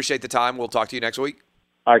Isola, appreciate the time. We'll talk to you next week.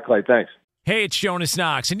 All right, Clay, thanks. Hey, it's Jonas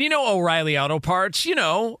Knox, and you know O'Reilly Auto Parts. You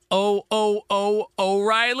know,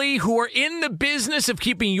 O'Reilly, who are in the business of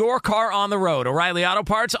keeping your car on the road. O'Reilly Auto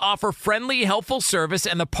Parts offer friendly, helpful service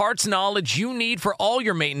and the parts knowledge you need for all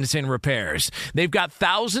your maintenance and repairs. They've got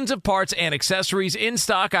thousands of parts and accessories in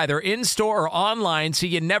stock, either in-store or online, so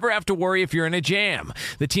you never have to worry if you're in a jam.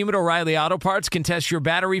 The team at O'Reilly Auto Parts can test your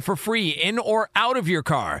battery for free in or out of your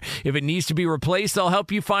car. If it needs to be replaced, they'll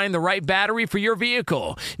help you find the right battery for your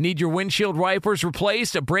vehicle. Need your windshield windshield wipers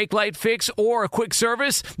replaced, a brake light fix, or a quick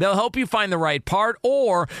service, they'll help you find the right part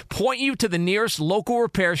or point you to the nearest local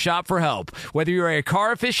repair shop for help. Whether you're a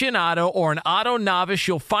car aficionado or an auto novice,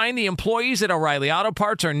 you'll find the employees at O'Reilly Auto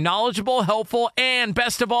Parts are knowledgeable, helpful, and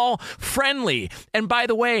best of all, friendly. And by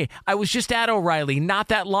the way, I was just at O'Reilly not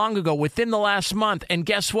that long ago, within the last month, and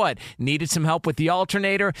guess what? Needed some help with the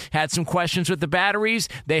alternator, had some questions with the batteries.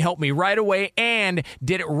 They helped me right away and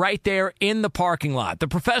did it right there in the parking lot. The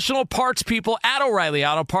professional parts people at O'Reilly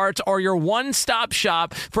Auto Parts are your one-stop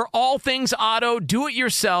shop for all things auto,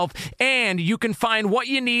 do-it-yourself, and you can find what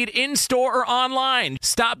you need in-store or online.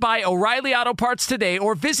 Stop by O'Reilly Auto Parts today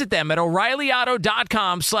or visit them at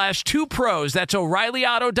O'ReillyAuto.com/2pros. That's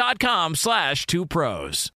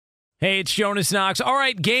O'ReillyAuto.com/2pros. Hey, it's Jonas Knox. All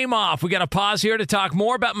right, game off. We got to pause here to talk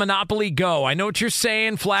more about Monopoly Go. I know what you're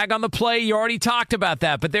saying, flag on the play. You already talked about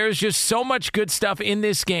that, but there's just so much good stuff in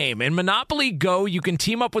this game. In Monopoly Go, you can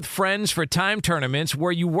team up with friends for time tournaments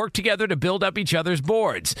where you work together to build up each other's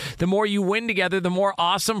boards. The more you win together, the more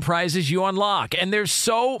awesome prizes you unlock, and there's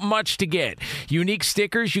so much to get. Unique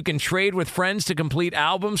stickers you can trade with friends to complete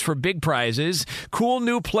albums for big prizes, cool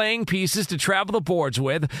new playing pieces to travel the boards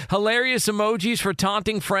with, hilarious emojis for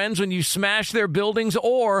taunting friends when you smash their buildings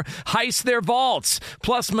or heist their vaults.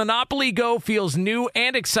 Plus, Monopoly Go feels new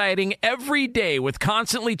and exciting every day with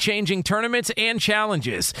constantly changing tournaments and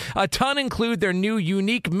challenges. A ton include their new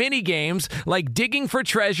unique mini games like digging for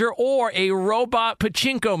treasure or a robot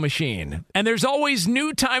pachinko machine. And there's always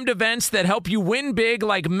new timed events that help you win big,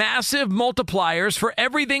 like massive multipliers for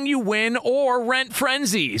everything you win or rent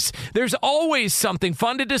frenzies. There's always something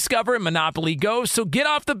fun to discover in Monopoly Go, so get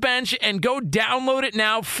off the bench and go download it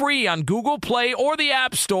now free on Google Play or the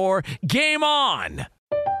App Store. Game on!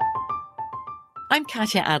 I'm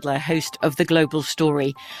Katya Adler, host of The Global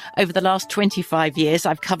Story. Over the last 25 years,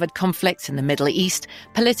 I've covered conflicts in the Middle East,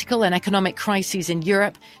 political and economic crises in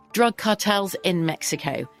Europe, drug cartels in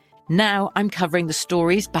Mexico. Now I'm covering the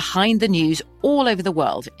stories behind the news all over the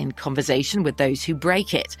world in conversation with those who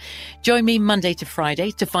break it. Join me Monday to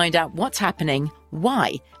Friday to find out what's happening,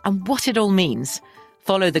 why, and what it all means.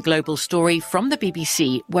 Follow The Global Story from the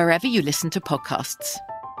BBC wherever you listen to podcasts.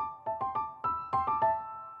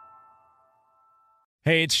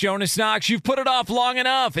 Hey, it's Jonas Knox. You've put it off long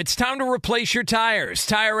enough. It's time to replace your tires.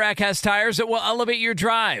 Tire Rack has tires that will elevate your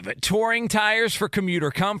drive. Touring tires for commuter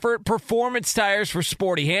comfort, performance tires for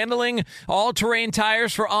sporty handling, all-terrain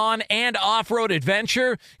tires for on- and off-road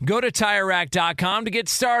adventure. Go to TireRack.com to get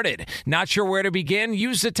started. Not sure where to begin?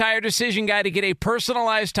 Use the Tire Decision Guide to get a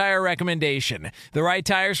personalized tire recommendation. The right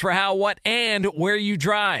tires for how, what, and where you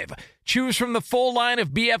drive. Choose from the full line of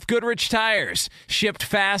BF Goodrich tires, shipped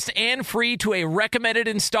fast and free to a recommended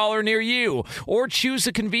installer near you, or choose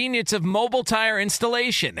the convenience of mobile tire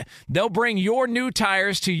installation. They'll bring your new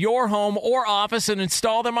tires to your home or office and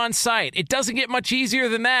install them on site. It doesn't get much easier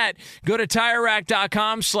than that. Go to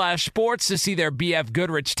TireRack.com/sports to see their BF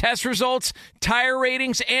Goodrich test results, tire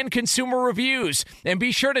ratings, and consumer reviews. And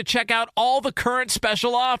be sure to check out all the current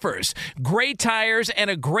special offers. Great tires and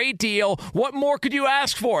a great deal. What more could you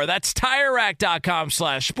ask for? That's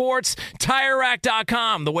TireRack.com/sports.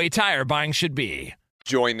 TireRack.com, the way tire buying should be.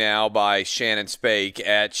 Joined now by Shannon Spake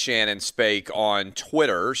at Shannon Spake on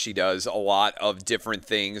Twitter. She does a lot of different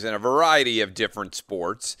things in a variety of different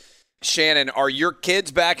sports. Shannon, are your kids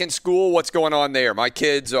back in school? What's going on there? My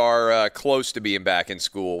kids are close to being back in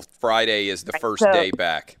school. Friday is the first day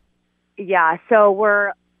back. Yeah, so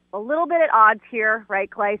we're a little bit at odds here,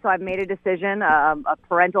 right, Clay? So I've made a decision, a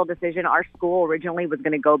parental decision. Our school originally was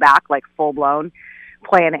going to go back like full-blown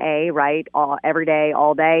plan A, right, every day,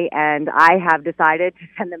 all day. And I have decided to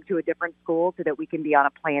send them to a different school so that we can be on a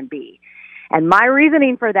plan B. And my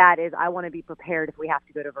reasoning for that is I want to be prepared if we have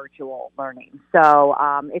to go to virtual learning. So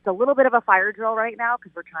it's a little bit of a fire drill right now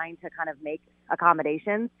because we're trying to kind of make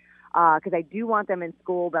accommodations. Because I do want them in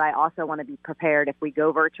school, but I also want to be prepared if we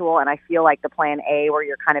go virtual. And I feel like the plan A, where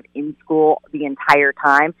you're kind of in school the entire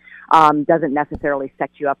time, doesn't necessarily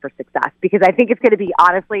set you up for success. Because I think it's going to be,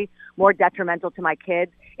 honestly, more detrimental to my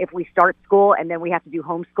kids if we start school and then we have to do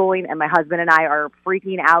homeschooling. And my husband and I are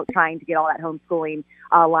freaking out trying to get all that homeschooling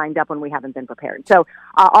lined up when we haven't been prepared. So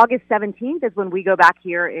August 17th is when we go back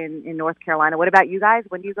here in North Carolina. What about you guys?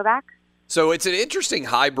 When do you go back? So it's an interesting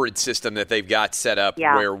hybrid system that they've got set up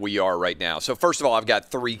where we are right now. So first of all, I've got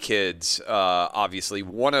 3 kids, obviously.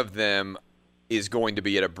 One of them is going to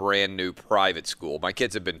be at a brand new private school. My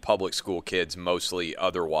kids have been public school kids mostly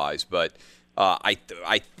otherwise, but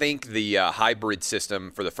I think the hybrid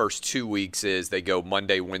system for the first 2 weeks is they go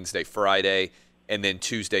Monday, Wednesday, Friday, and then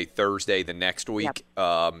Tuesday, Thursday the next week.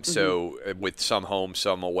 So with some home,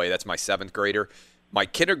 some away. That's my 7th grader. My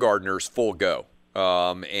kindergartner's full go.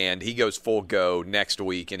 And he goes full go next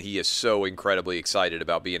week, and he is so incredibly excited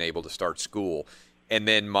about being able to start school. And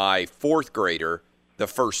then my fourth grader, the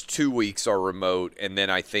first 2 weeks are remote, and then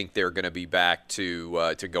I think they're going to be back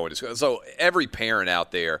to going to school. So every parent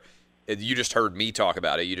out there, you just heard me talk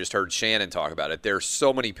about it. You just heard Shannon talk about it. There's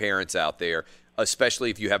so many parents out there, especially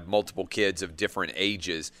if you have multiple kids of different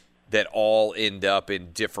ages, that all end up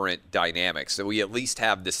in different dynamics. So we at least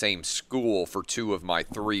have the same school for 2 of my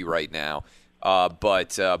 3 right now.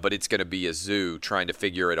 But it's going to be a zoo trying to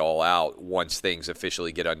figure it all out once things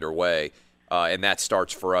officially get underway. And that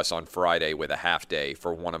starts for us on Friday with a half day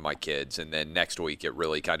for one of my kids. And then next week it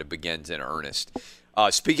really kind of begins in earnest.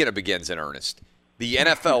 Speaking of begins in earnest, the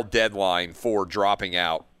NFL deadline for dropping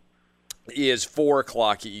out is 4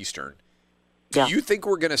 o'clock Eastern. Do you think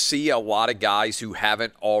we're going to see a lot of guys who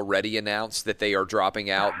haven't already announced that they are dropping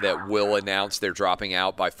out that will announce they're dropping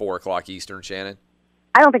out by 4 o'clock Eastern, Shannon?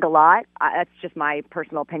 I don't think a lot. That's just my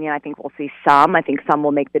personal opinion. I think we'll see some. I think some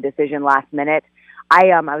will make the decision last minute.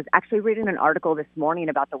 I was actually reading an article this morning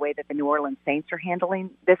about the way that the New Orleans Saints are handling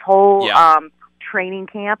this whole training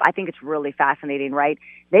camp. I think it's really fascinating, right?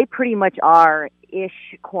 They pretty much are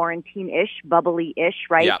quarantine-ish, bubbly-ish,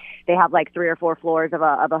 right? Yeah. They have like 3 or 4 floors of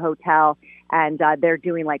a hotel, and they're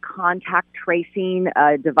doing like contact tracing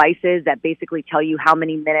devices that basically tell you how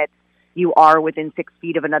many minutes you are within 6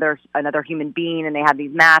 feet of another human being, and they have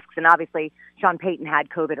these masks. And obviously, Sean Payton had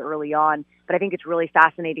COVID early on, but I think it's really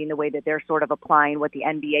fascinating the way that they're sort of applying what the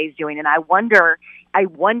NBA is doing. And I wonder,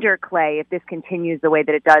 Clay, if this continues the way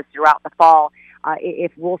that it does throughout the fall,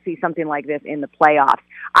 if we'll see something like this in the playoffs.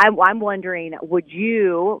 I'm wondering, would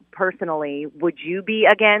you be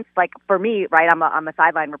against, like for me, right? I'm a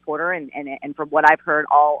sideline reporter, and from what I've heard,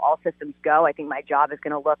 all systems go. I think my job is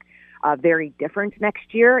going to look very different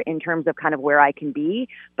next year in terms of kind of where I can be,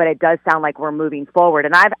 but it does sound like we're moving forward.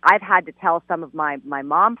 And I've had to tell some of my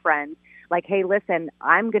mom friends, like, hey, listen,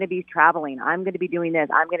 I'm going to be traveling. I'm going to be doing this.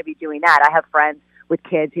 I'm going to be doing that. I have friends with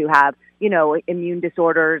kids who have, immune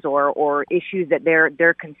disorders or issues that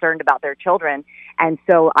they're concerned about their children. And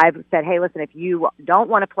so I've said, hey, listen, if you don't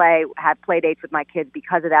want to have play dates with my kids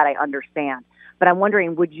because of that, I understand. But I'm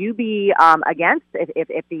wondering, would you be against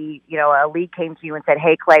if the a league came to you and said,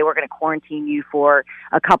 hey, Clay, we're going to quarantine you for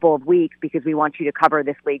a couple of weeks because we want you to cover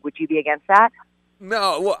this league? Would you be against that?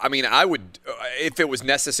 No, well, I mean, I would, if it was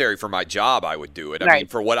necessary for my job, I would do it. I mean,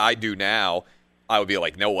 for what I do now, I would be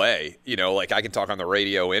like, no way. Like I can talk on the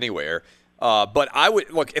radio anywhere. But I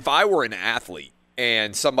would, look, if I were an athlete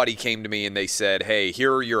and somebody came to me and they said, hey,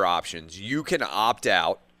 here are your options. You can opt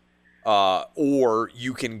out. Or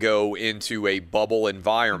you can go into a bubble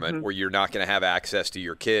environment where you're not going to have access to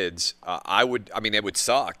your kids. It would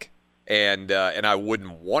suck, and I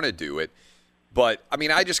wouldn't want to do it. But, I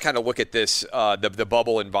mean, I just kind of look at this, the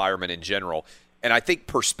bubble environment in general, and I think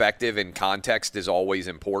perspective and context is always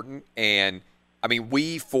important. And, I mean,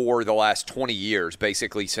 we, for the last 20 years,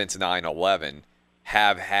 basically since 9/11,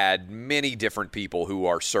 have had many different people who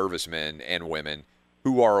are servicemen and women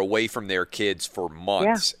who are away from their kids for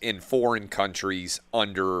months in foreign countries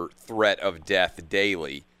under threat of death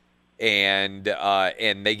daily, and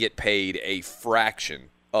they get paid a fraction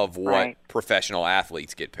of what professional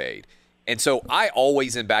athletes get paid. And so I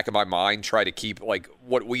always, in the back of my mind, try to keep, like,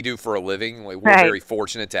 what we do for a living. Like, we're very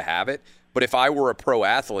fortunate to have it. But if I were a pro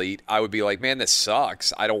athlete, I would be like, man, this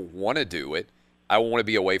sucks. I don't want to do it. I don't want to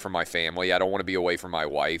be away from my family. I don't want to be away from my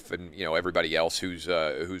wife and everybody else who's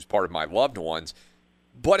part of my loved ones.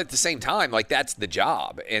 But at the same time, like, that's the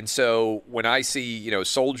job. And so when I see,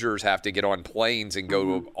 soldiers have to get on planes and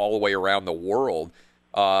go all the way around the world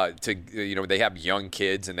they have young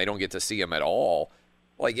kids and they don't get to see them at all.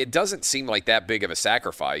 Like, it doesn't seem like that big of a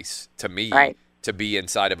sacrifice to me to be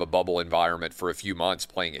inside of a bubble environment for a few months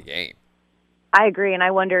playing a game. I agree, and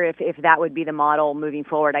I wonder if that would be the model moving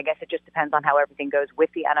forward. I guess it just depends on how everything goes with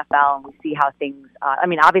the NFL, and we see how things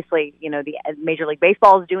obviously, the Major League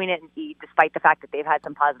Baseball is doing it, and despite the fact that they've had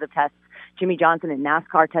some positive tests. Jimmy Johnson in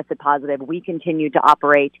NASCAR tested positive. We continue to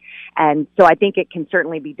operate, and so I think it can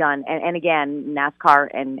certainly be done. And again, NASCAR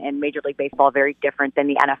and Major League Baseball are very different than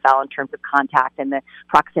the NFL in terms of contact and the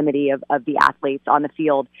proximity of the athletes on the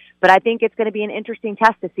field. But I think it's going to be an interesting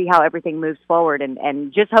test to see how everything moves forward,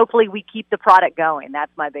 and just hopefully we keep the product going.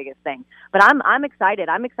 That's my biggest thing. But I'm excited.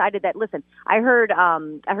 I'm excited that, listen, I heard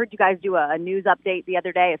you guys do a news update the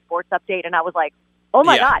other day, a sports update, and I was like, oh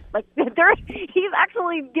my God, like he's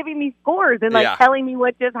actually giving me scores and telling me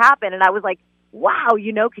what just happened. And I was like, wow,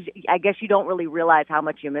 because I guess you don't really realize how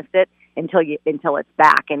much you missed it until it's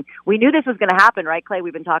back. And we knew this was going to happen, right, Clay?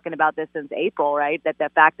 We've been talking about this since April, right? That the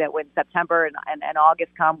fact that when September and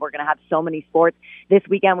August come, we're going to have so many sports. This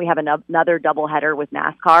weekend we have another doubleheader with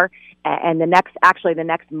NASCAR, and the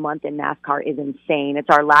next month in NASCAR is insane. It's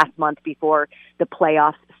our last month before the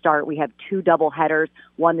playoffs start. We have 2 doubleheaders,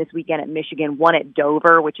 one this weekend at Michigan, one at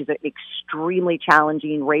Dover, which is an extremely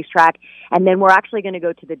challenging racetrack. And then we're actually going to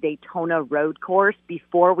go to the Daytona Road Course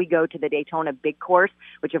before we go to the Daytona Big Course,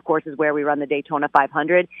 which of course is where we run the Daytona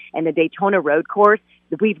 500. And the Daytona Road Course,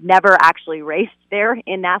 we've never actually raced there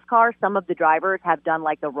in NASCAR. Some of the drivers have done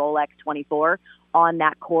like the Rolex 24 on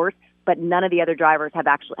that course, but none of the other drivers have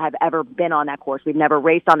ever been on that course. We've never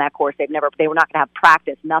raced on that course. They were not going to have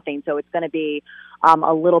practice, nothing. So it's going to be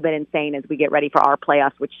a little bit insane as we get ready for our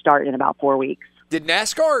playoffs, which start in about 4 weeks. Did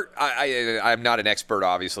NASCAR, I'm not an expert,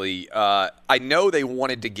 obviously. I know they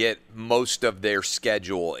wanted to get most of their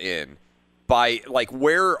schedule in.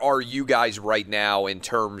 Where are you guys right now in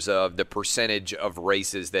terms of the percentage of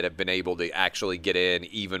races that have been able to actually get in,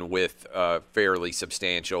 even with a fairly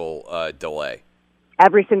substantial delay?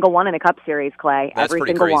 Every single one in the Cup Series, Clay. That's every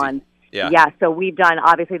pretty single crazy. One. Yeah. So we've done,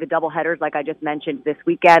 obviously, the doubleheaders, like I just mentioned, this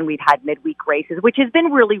weekend. We've had midweek races, which has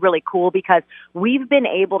been really, really cool because we've been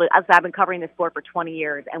able to, as I've been covering this sport for 20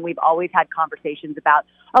 years, and we've always had conversations about,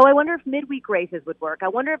 I wonder if midweek races would work. I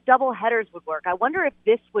wonder if doubleheaders would work. I wonder if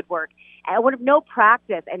this would work. I wonder if no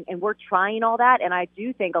practice, and we're trying all that, and I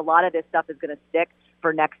do think a lot of this stuff is going to stick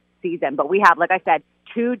for next season. But we have, like I said,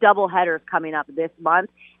 2 doubleheaders coming up this month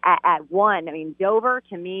at one. I mean, Dover,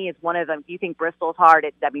 to me, is one of them. If you think Bristol's hard,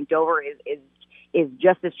 Dover is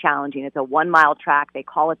just as challenging. It's a 1-mile track. They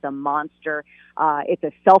call it the Monster. It's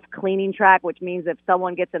a self-cleaning track, which means if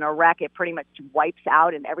someone gets in a wreck, it pretty much wipes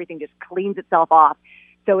out and everything just cleans itself off.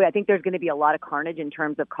 So I think there's going to be a lot of carnage in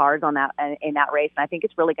terms of cars on that in that race, and I think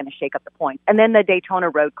it's really going to shake up the points. And then the Daytona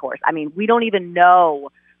Road Course. I mean, we don't even know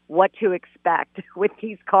what to expect with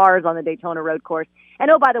these cars on the Daytona Road Course.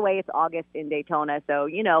 And by the way, it's August in Daytona, so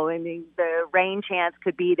the rain chance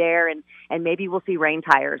could be there, and maybe we'll see rain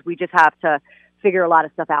tires. We just have to figure a lot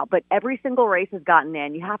of stuff out. But every single race has gotten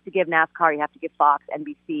in. You have to give NASCAR, you have to give Fox,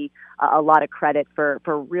 NBC a lot of credit for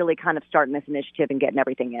really kind of starting this initiative and getting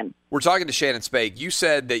everything in. We're talking to Shannon Spake. You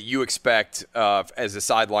said that you expect, as a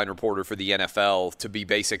sideline reporter for the NFL, to be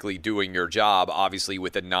basically doing your job, obviously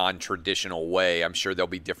with a non-traditional way. I'm sure there'll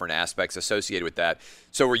be different aspects associated with that.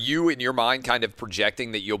 So are you, in your mind, kind of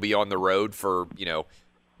projecting that you'll be on the road for,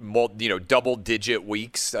 double-digit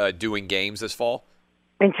weeks doing games this fall?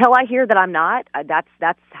 Until I hear that I'm not,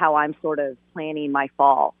 that's how I'm sort of planning my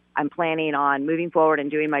fall. I'm planning on moving forward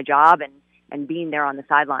and doing my job and being there on the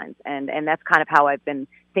sidelines. And that's kind of how I've been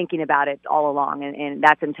thinking about it all along. And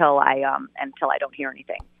that's until I don't hear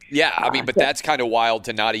anything. Yeah, I mean, but that's kind of wild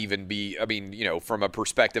to not even be, from a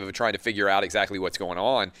perspective of trying to figure out exactly what's going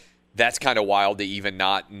on, that's kind of wild to even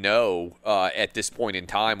not know at this point in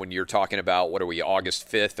time when you're talking about, what are we, August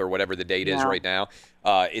 5th or whatever the date is right now.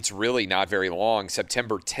 It's really not very long.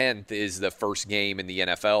 September 10th is the first game in the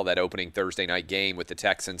NFL, that opening Thursday night game with the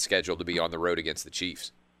Texans scheduled to be on the road against the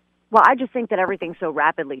Chiefs. Well, I just think that everything's so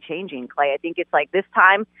rapidly changing, Clay. I think it's like this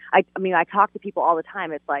time, I talk to people all the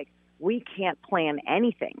time. It's like, we can't plan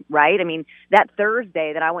anything, right? I mean, that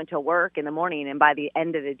Thursday that I went to work in the morning and by the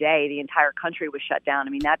end of the day, the entire country was shut down. I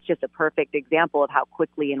mean, that's just a perfect example of how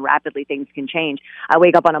quickly and rapidly things can change. I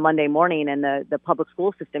wake up on a Monday morning and the public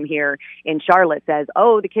school system here in Charlotte says,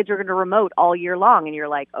 the kids are going to remote all year long. And you're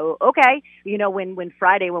like, oh, okay. When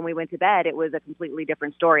Friday, when we went to bed, it was a completely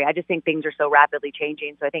different story. I just think things are so rapidly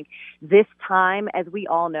changing. So I think this time, as we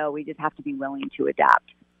all know, we just have to be willing to adapt.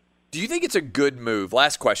 Do you think it's a good move?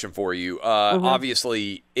 Last question for you.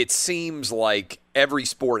 Obviously, it seems like every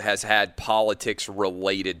sport has had politics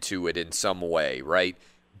related to it in some way, right?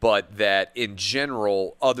 But that in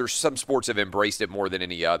general, some sports have embraced it more than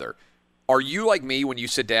any other. Are you like me when you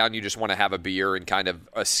sit down, you just want to have a beer and kind of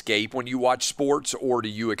escape when you watch sports, or do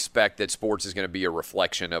you expect that sports is going to be a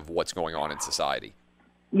reflection of what's going on in society?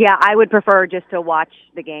 Yeah, I would prefer just to watch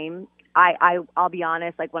the game. I'll be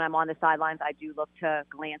honest, like when I'm on the sidelines, I do look to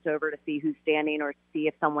glance over to see who's standing or see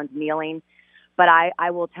if someone's kneeling. But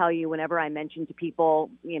I will tell you, whenever I mention to people,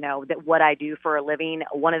 that what I do for a living,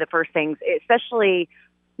 one of the first things, especially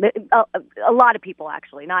a lot of people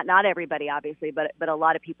actually, not everybody obviously, but a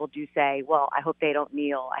lot of people do say, well, I hope they don't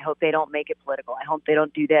kneel. I hope they don't make it political. I hope they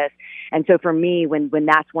don't do this. And so for me, when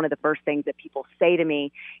that's one of the first things that people say to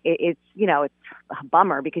me, it's a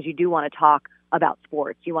bummer because you do want to talk about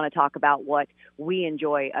sports. You want to talk about what we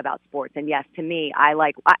enjoy about sports. And yes, to me,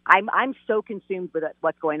 I'm so consumed with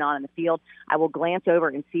what's going on in the field. I will glance over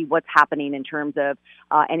and see what's happening in terms of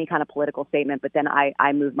any kind of political statement, but then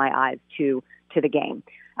I move my eyes to the game.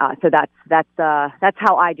 So that's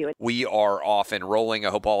how I do it. We are off and rolling. I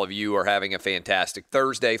hope all of you are having a fantastic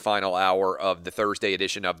Thursday, final hour of the Thursday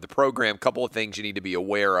edition of the program. Couple of things you need to be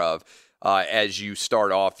aware of as you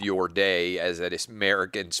start off your day as an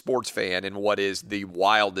American sports fan in what is the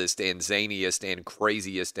wildest and zaniest and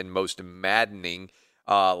craziest and most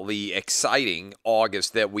maddeningly exciting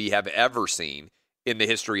August that we have ever seen in the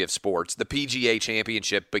history of sports. The PGA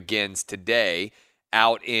Championship begins today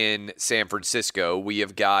out in San Francisco. We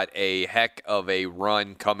have got a heck of a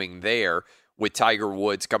run coming there with Tiger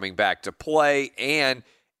Woods coming back to play. And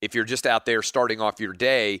if you're just out there starting off your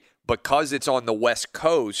day, because it's on the West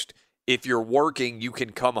Coast, if you're working, you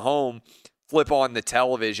can come home, flip on the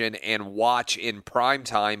television, and watch in prime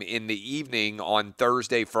time in the evening on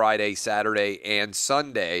Thursday, Friday, Saturday, and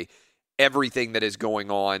Sunday everything that is going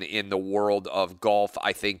on in the world of golf.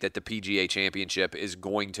 I think that the PGA Championship is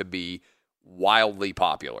going to be wildly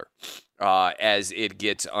popular as it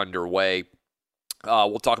gets underway.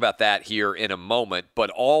 We'll talk about that here in a moment, but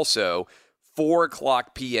also 4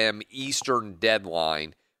 o'clock p.m. Eastern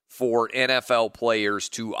deadline for NFL players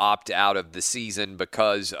to opt out of the season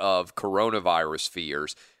because of coronavirus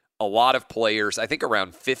fears. A lot of players, I think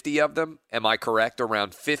around 50 of them, am I correct?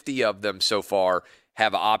 Around 50 of them so far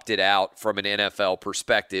have opted out from an NFL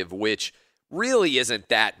perspective, which really isn't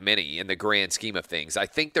that many in the grand scheme of things. I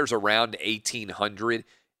think there's around 1,800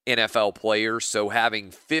 NFL players, so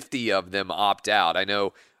having 50 of them opt out, I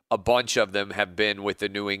know a bunch of them have been with the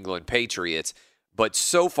New England Patriots, but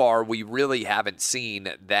so far we really haven't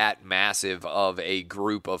seen that massive of a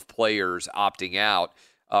group of players opting out,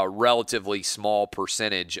 a relatively small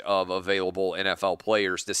percentage of available NFL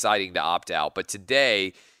players deciding to opt out. But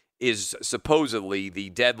today is supposedly the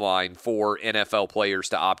deadline for NFL players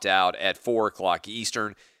to opt out at 4 o'clock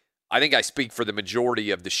Eastern. I think I speak for the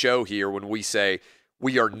majority of the show here when we say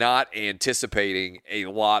we are not anticipating a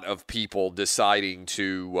lot of people deciding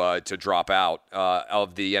to drop out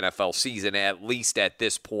of the NFL season, at least at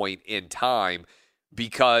this point in time,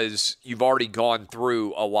 because you've already gone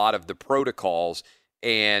through a lot of the protocols.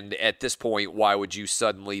 And at this point, why would you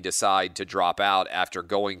suddenly decide to drop out after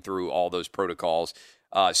going through all those protocols?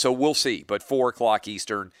 So we'll see. But 4 o'clock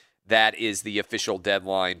Eastern, that is the official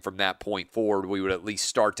deadline. From that point forward, we would at least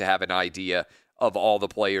start to have an idea of all the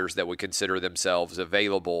players that would consider themselves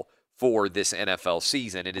available for this NFL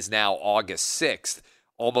season. It is now August 6th,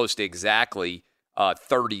 almost exactly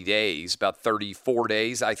 30 days, about 34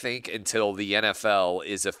 days, I think, until the NFL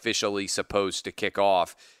is officially supposed to kick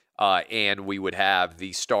off. And we would have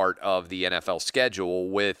the start of the NFL schedule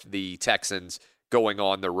with the Texans going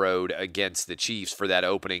on the road against the Chiefs for that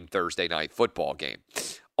opening Thursday night football game.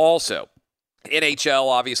 Also, NHL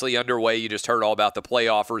obviously underway. You just heard all about the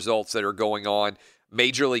playoff results that are going on.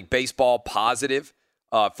 Major League Baseball positive.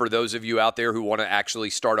 For those of you out there who want to actually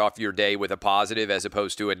start off your day with a positive as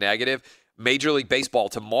opposed to a negative, Major League Baseball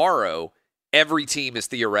tomorrow, every team is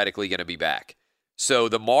theoretically going to be back. So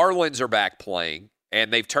the Marlins are back playing,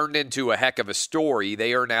 and they've turned into a heck of a story.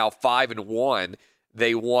 They are now 5-1.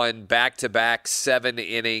 They won back-to-back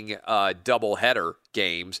 7-inning doubleheader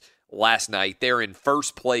games last night. They're in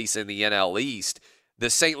first place in the NL East. The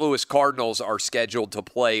St. Louis Cardinals are scheduled to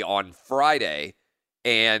play on Friday,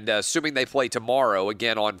 and assuming they play tomorrow,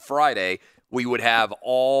 again on Friday, we would have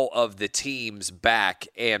all of the teams back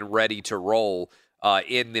and ready to roll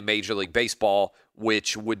in the Major League Baseball,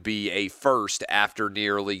 which would be a first after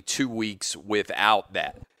nearly 2 weeks without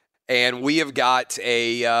that. And we have got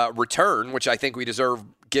a return, which I think we deserve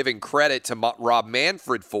giving credit to Rob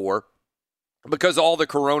Manfred for, because all the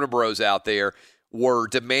Corona bros out there were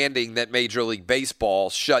demanding that Major League Baseball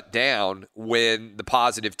shut down when the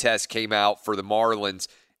positive test came out for the Marlins.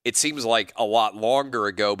 It seems like a lot longer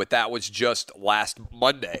ago, but that was just last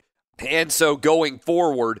Monday. And so going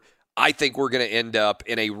forward, I think we're going to end up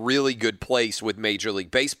in a really good place with Major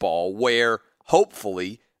League Baseball, where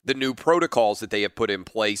hopefully the new protocols that they have put in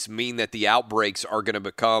place mean that the outbreaks are going to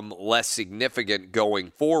become less significant going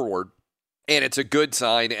forward. And it's a good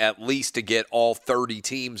sign, at least, to get all 30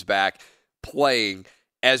 teams back playing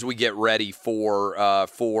as we get ready for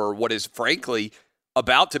what is, frankly,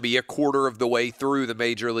 about to be a quarter of the way through the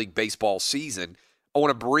Major League Baseball season. I want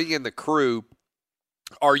to bring in the crew.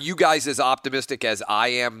 Are you guys as optimistic as I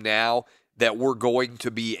am now that we're going to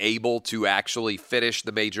be able to actually finish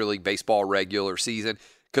the Major League Baseball regular season?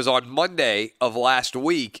 Because on Monday of last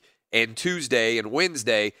week and Tuesday and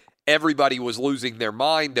Wednesday, everybody was losing their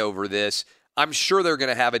mind over this. I'm sure they're going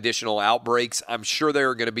to have additional outbreaks. I'm sure there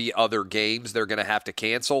are going to be other games they're going to have to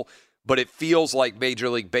cancel. But it feels like Major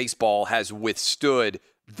League Baseball has withstood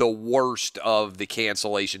the worst of the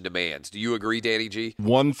cancellation demands. Do you agree, Danny G?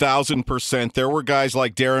 1,000%. There were guys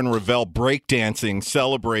like Darren Ravel breakdancing,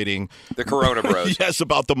 celebrating the Corona Bros. Yes,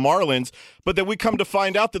 about the Marlins. But then we come to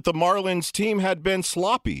find out that the Marlins team had been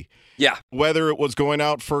sloppy. Yeah. Whether it was going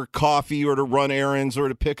out for coffee or to run errands or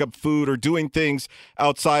to pick up food or doing things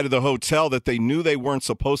outside of the hotel that they knew they weren't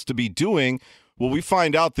supposed to be doing. Well, we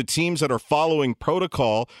find out the teams that are following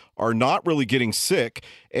protocol are not really getting sick,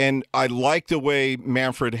 and I like the way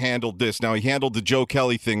Manfred handled this. Now, he handled the Joe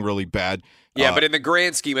Kelly thing really bad. Yeah, but in the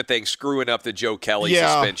grand scheme of things, screwing up the Joe Kelly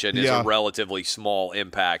suspension is a relatively small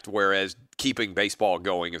impact, whereas keeping baseball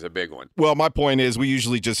going is a big one. Well, my point is we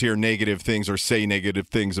usually just hear negative things or say negative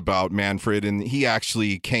things about Manfred, and he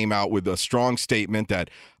actually came out with a strong statement that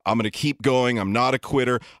I'm going to keep going. I'm not a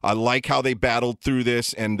quitter. I like how they battled through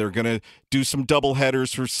this, and they're going to do some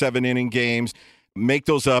doubleheaders for 7-inning games, make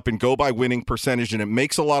those up, and go by winning percentage, and it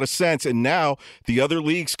makes a lot of sense. And now the other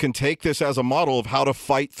leagues can take this as a model of how to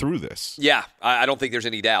fight through this. Yeah, I don't think there's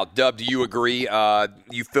any doubt. Dub, do you agree?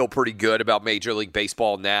 You feel pretty good about Major League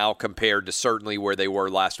Baseball now compared to certainly where they were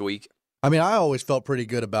last week? I mean, I always felt pretty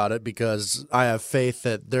good about it because I have faith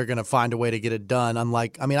that they're going to find a way to get it done.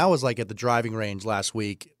 I was like at the driving range last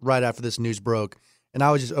week, right after this news broke, and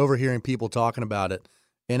I was just overhearing people talking about it,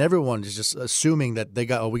 and everyone is just assuming that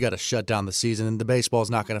we got to shut down the season, and the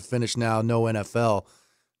baseball's not going to finish now, no NFL. I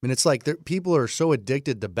mean, it's like people are so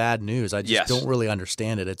addicted to bad news. I just don't really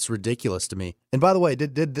understand it. It's ridiculous to me. And by the way,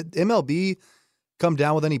 did the MLB come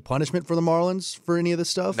down with any punishment for the Marlins for any of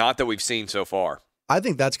this stuff? Not that we've seen so far. I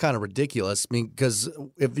think that's kind of ridiculous. I mean, because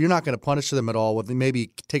if you're not going to punish them at all, well, then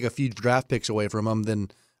maybe take a few draft picks away from them, then,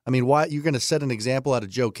 I mean, why you're going to set an example out of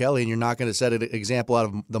Joe Kelly and you're not going to set an example out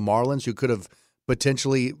of the Marlins who could have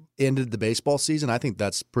potentially ended the baseball season? I think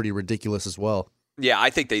that's pretty ridiculous as well. Yeah, I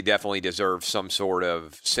think they definitely deserve some sort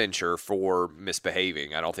of censure for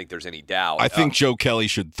misbehaving. I don't think there's any doubt. I think Joe Kelly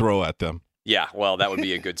should throw at them. Yeah, well, that would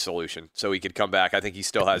be a good solution. So he could come back. I think he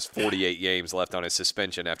still has 48 games left on his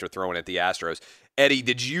suspension after throwing at the Astros. Eddie,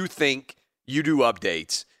 did you think you do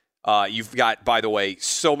updates? You've got, by the way,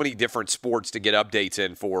 so many different sports to get updates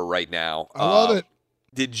in for right now. I love it.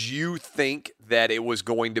 Did you think that it was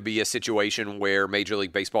going to be a situation where Major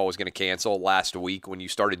League Baseball was going to cancel last week when you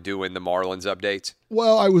started doing the Marlins updates?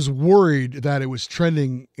 Well, I was worried that it was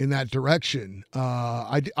trending in that direction.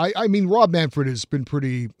 I mean, Rob Manfred has been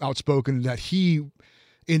pretty outspoken that he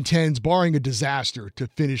intends, barring a disaster, to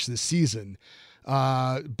finish this season.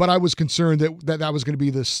 But I was concerned that was going to be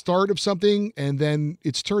the start of something, and then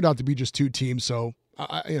it's turned out to be just two teams. So,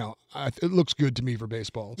 it looks good to me for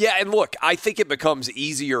baseball. Yeah, and look, I think it becomes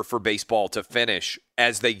easier for baseball to finish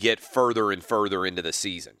as they get further and further into the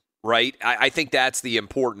season, right? I think that's the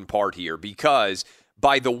important part here because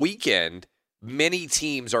by the weekend, many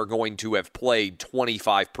teams are going to have played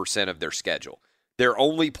 25% of their schedule. They're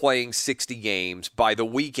only playing 60 games. By the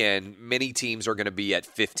weekend, many teams are going to be at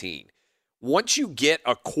 15. Once you get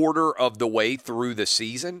a quarter of the way through the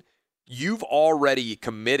season, you've already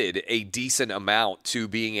committed a decent amount to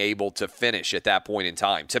being able to finish at that point in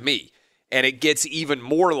time, to me. And it gets even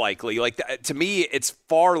more likely. To me, it's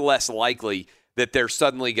far less likely that they're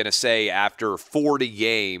suddenly going to say after 40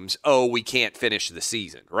 games, oh, we can't finish the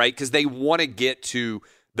season, right? Because they want to get to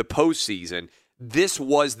the postseason. This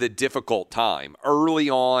was the difficult time. Early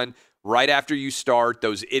on, right after you start,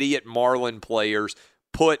 those idiot Marlin players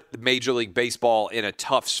put Major League Baseball in a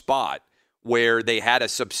tough spot where they had a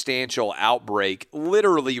substantial outbreak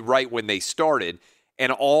literally right when they started,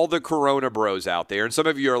 and all the Corona Bros out there, and some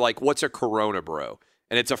of you are like, what's a Corona Bro?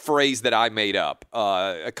 And it's a phrase that I made up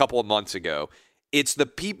a couple of months ago. It's the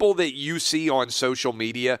people that you see on social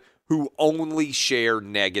media who only share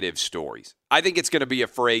negative stories. I think it's going to be a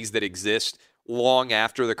phrase that exists long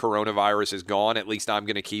after the coronavirus is gone. At least I'm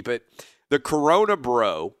going to keep it. The Corona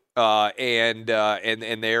Bro, and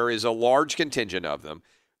there is a large contingent of them.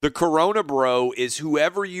 The Corona Bro is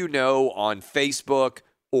whoever you know on Facebook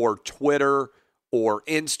or Twitter or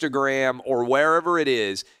Instagram or wherever it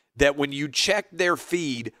is that when you check their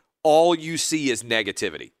feed, all you see is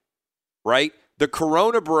negativity, right? The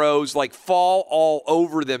Corona Bros fall all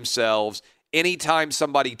over themselves anytime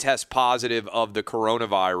somebody tests positive of the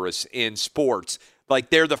coronavirus in sports.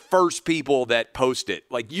 They're the first people that post it.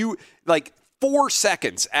 4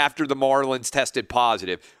 seconds after the Marlins tested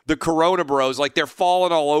positive, the Corona Bros, they're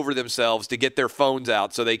falling all over themselves to get their phones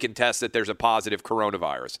out so they can test that there's a positive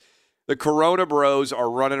coronavirus. The Corona Bros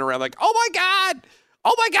are running around oh my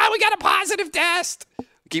God, we got a positive test.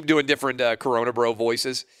 Keep doing different Corona Bro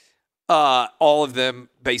voices. All of them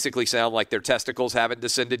basically sound like their testicles haven't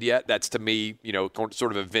descended yet. That's, to me,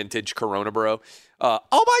 sort of a vintage Corona bro. Oh,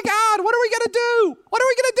 my God, what are we going to do? What are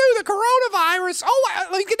we going to do? The coronavirus. Oh,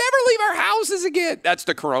 we can never leave our houses again. That's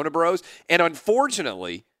the Corona bros. And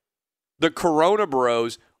unfortunately, the Corona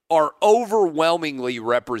bros are overwhelmingly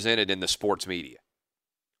represented in the sports media.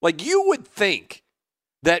 Like, you would think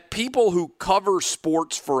that people who cover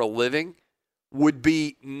sports for a living would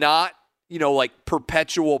be not, like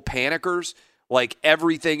perpetual panickers, like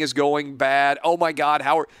everything is going bad. Oh my God,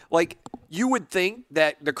 you would think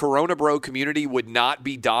that the Corona Bro community would not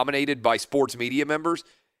be dominated by sports media members.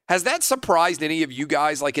 Has that surprised any of you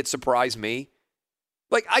guys like it surprised me?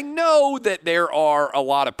 Like, I know that there are a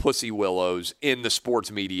lot of pussy willows in the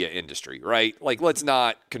sports media industry, right? Like, let's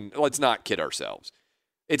not kid ourselves.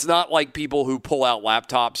 It's not like people who pull out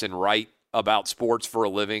laptops and write about sports for a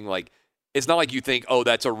living. Like, it's not like you think, oh,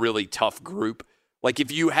 that's a really tough group. Like,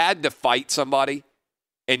 if you had to fight somebody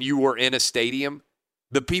and you were in a stadium,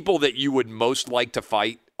 the people that you would most like to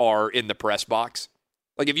fight are in the press box.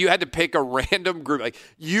 Like, if you had to pick a random group, like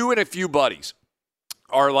you and a few buddies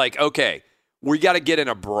are like, okay, we got to get in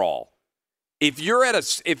a brawl. If you're at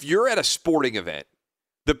a sporting event,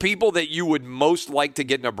 the people that you would most like to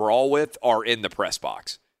get in a brawl with are in the press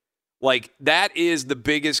box. Like, that is the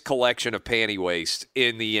biggest collection of panty waste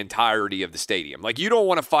in the entirety of the stadium. Like, you don't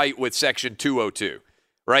want to fight with Section 202,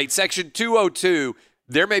 right? Section 202,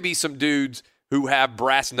 there may be some dudes who have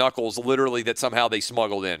brass knuckles literally that somehow they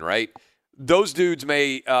smuggled in, right? Those dudes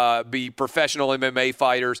may be professional MMA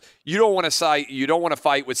fighters. You don't want to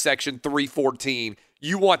fight with Section 314.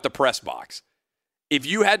 You want the press box. If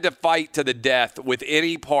you had to fight to the death with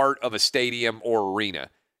any part of a stadium or arena,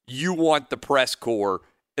 you want the press corps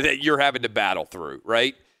that you're having to battle through,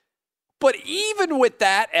 right? But even with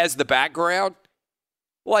that as the background,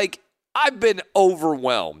 like, I've been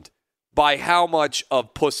overwhelmed by how much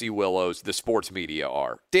of pussy willows the sports media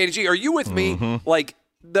are. Danny G, are you with me? Mm-hmm.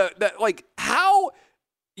 Like, how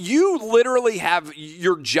you literally have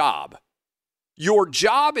your job. Your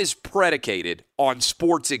job is predicated on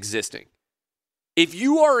sports existing. If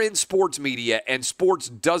you are in sports media and sports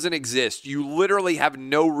doesn't exist, you literally have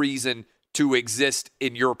no reason to exist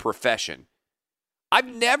in your profession. I've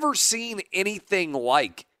never seen anything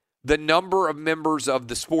like the number of members of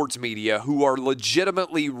the sports media who are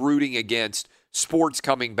legitimately rooting against sports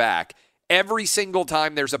coming back every single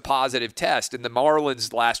time there's a positive test. And the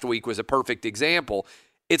Marlins last week was a perfect example.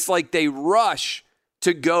 It's like they rush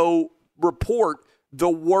to go report the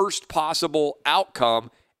worst possible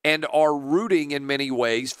outcome and are rooting in many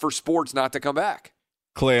ways for sports not to come back.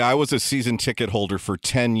 Clay, I was a season ticket holder for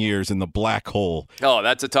 10 years in the Black Hole. Oh,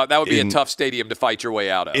 that would be a tough stadium to fight your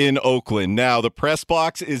way out of. In Oakland. Now, the press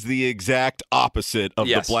box is the exact opposite of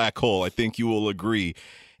Yes. the Black Hole. I think you will agree.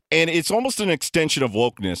 And it's almost an extension of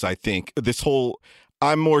wokeness, I think. This whole,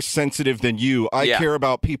 I'm more sensitive than you. I care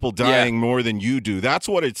about people dying more than you do. That's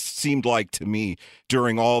what it seemed like to me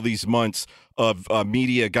during all these months of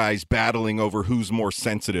media guys battling over who's more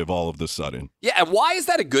sensitive all of a sudden. Yeah, and why is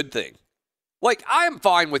that a good thing? Like, I'm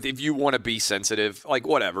fine with if you want to be sensitive, like,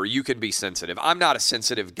 whatever, you can be sensitive. I'm not a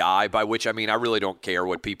sensitive guy, by which I mean I really don't care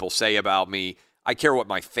what people say about me. I care what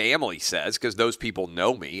my family says because those people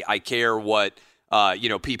know me. I care what,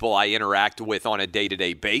 people I interact with on a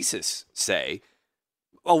day-to-day basis say.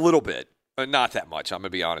 A little bit. Not that much, I'm going to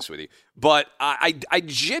be honest with you. But I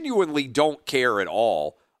genuinely don't care at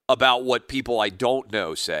all about what people I don't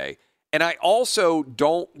know say. And I also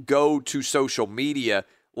don't go to social media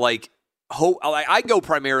I go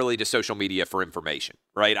primarily to social media for information,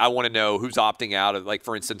 right? I want to know who's opting out of, like,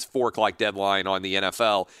 for instance, 4 o'clock deadline on the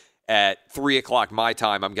NFL. At 3 o'clock my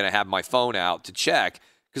time, I'm going to have my phone out to check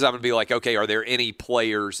because I'm going to be like, okay, are there any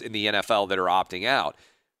players in the NFL that are opting out?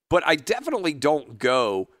 But I definitely don't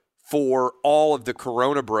go for all of the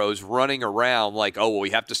Corona bros running around like, oh, well,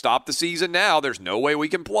 we have to stop the season now. There's no way we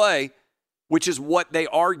can play, which is what they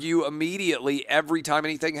argue immediately every time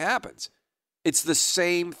anything happens. It's the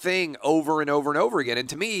same thing over and over and over again. And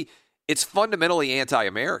to me, it's fundamentally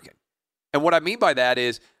anti-American. And what I mean by that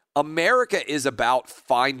is America is about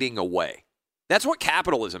finding a way. That's what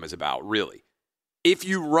capitalism is about, really. If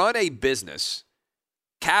you run a business,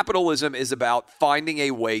 capitalism is about finding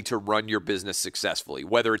a way to run your business successfully,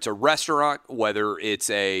 whether it's a restaurant, whether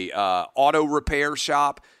it's a auto repair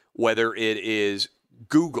shop, whether it is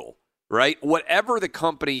Google, right? Whatever the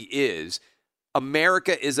company is,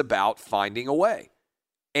 America is about finding a way.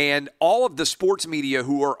 And all of the sports media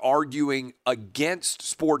who are arguing against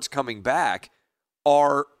sports coming back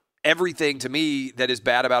are everything to me that is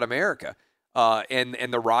bad about America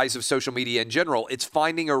and the rise of social media in general. It's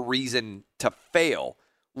finding a reason to fail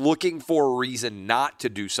looking for a reason not to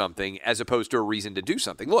do something as opposed to a reason to do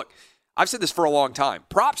something. Look, I've said this for a long time.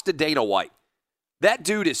 Props to Dana White. That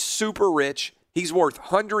dude is super rich. He's worth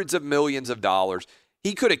hundreds of millions of dollars.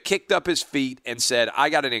 He could have kicked up his feet and said, I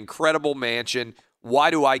got an incredible mansion.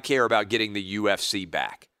 Why do I care about getting the UFC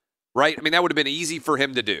back? Right? I mean, that would have been easy for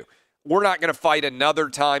him to do. We're not going to fight another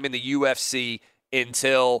time in the UFC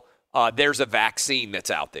until there's a vaccine that's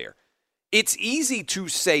out there. It's easy to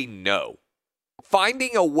say no.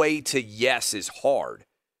 Finding a way to yes is hard.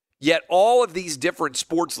 Yet all of these different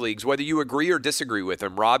sports leagues, whether you agree or disagree with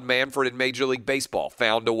them, Rob Manfred in Major League Baseball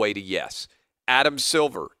found a way to yes. Adam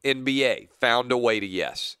Silver, NBA, found a way to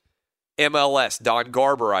yes. MLS, Don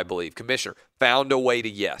Garber, I believe, commissioner, found a way to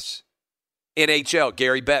yes. NHL,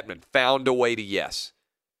 Gary Bettman, found a way to yes.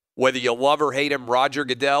 Whether you love or hate him, Roger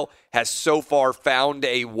Goodell has so far found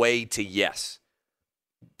a way to yes.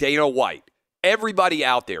 Dana White, everybody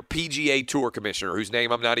out there, PGA Tour commissioner, whose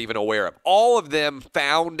name I'm not even aware of, all of them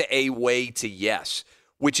found a way to yes,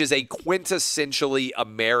 which is a quintessentially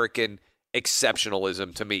American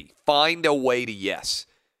exceptionalism to me. Find a way to yes.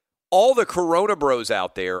 All the Corona bros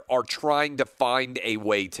out there are trying to find a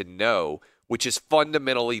way to no, which is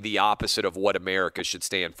fundamentally the opposite of what America should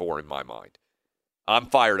stand for in my mind. I'm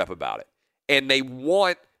fired up about it. And they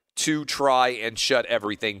want to try and shut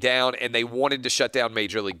everything down, and they wanted to shut down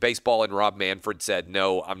Major League Baseball, and Rob Manfred said,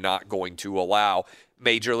 no, I'm not going to allow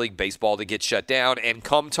Major League Baseball to get shut down. And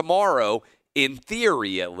come tomorrow, in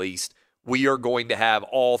theory at least, we are going to have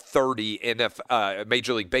all 30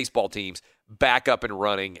 Major League Baseball teams back up and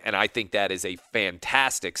running, and I think that is a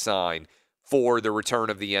fantastic sign for the return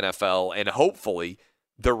of the NFL and hopefully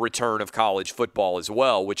the return of college football as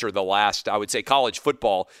well, which are the last, I would say college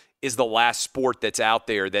football is the last sport that's out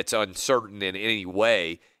there that's uncertain in any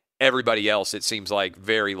way. Everybody else, it seems like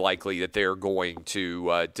very likely that they're going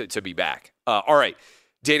to be back. All right,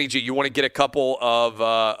 Danny G, you want to get a couple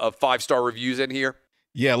of 5-star reviews in here?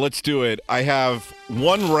 Yeah, let's do it. I have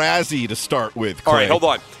one Razzie to start with, Clay. All right, hold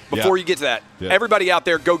on. Before you get to that, everybody out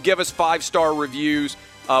there, go give us 5-star reviews.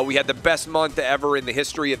 We had the best month ever in the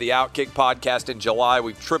history of the Outkick podcast in July.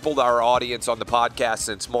 We've tripled our audience on the podcast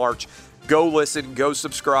since March. Go listen, go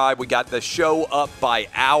subscribe. We got the show up by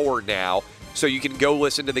hour now, so you can go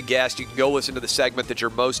listen to the guest. You can go listen to the segment that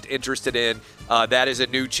you're most interested in. That is a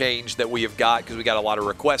new change that we have got because we got a lot of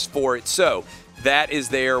requests for it. So that is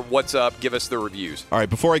there. What's up? Give us the reviews. All right,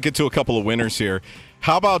 before I get to a couple of winners here,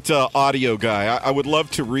 how about Audio Guy? I would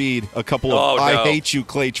love to read a couple of I Hate You,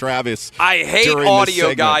 Clay Travis. I hate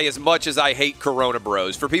Audio Guy as much as I hate Corona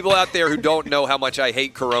Bros. For people out there who don't know how much I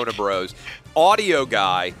hate Corona Bros, Audio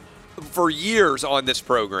Guy, for years on this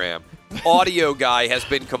program, Audio Guy has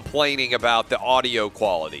been complaining about the audio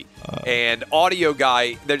quality. And Audio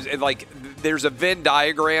Guy, there's a Venn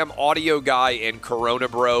diagram. Audio Guy and Corona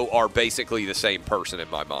Bro are basically the same person in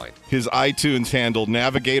my mind. His iTunes handle,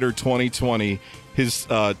 Navigator 2020. His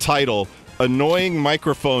title, Annoying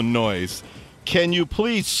Microphone Noise. Can you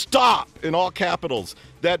please stop, in all capitals,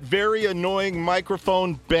 that very annoying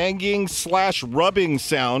microphone banging/rubbing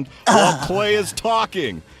sound while Clay is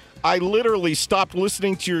talking? I literally stopped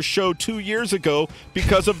listening to your show 2 years ago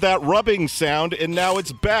because of that rubbing sound, and now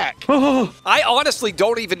it's back. I honestly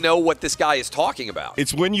don't even know what this guy is talking about.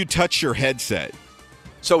 It's when you touch your headset.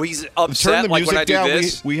 So he's upset Turn the like when I do down.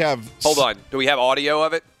 this? We have... Hold on. Do we have audio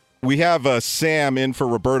of it? We have Sam in for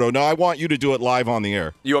Roberto. No, I want you to do it live on the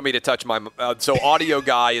air. You want me to touch my... so Audio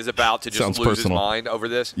Guy is about to just lose his mind over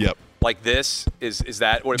this? Yep. Like this? Is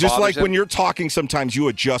that what it just bothers like him? when you're talking, sometimes you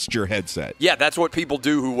adjust your headset. Yeah, that's what people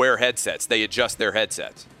do who wear headsets. They adjust their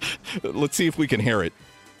headsets. Let's see if we can hear it.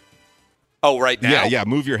 Oh, right now? Yeah,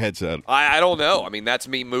 move your headset. I don't know. I mean, that's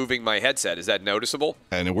me moving my headset. Is that noticeable?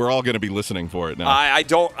 And we're all going to be listening for it now. I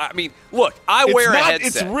mean, look, I wear a headset.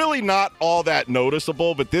 It's really not all that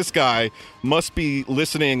noticeable, but this guy must be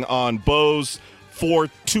listening on Bose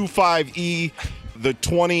 425E, the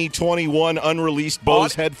 2021 unreleased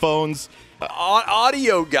Bose headphones.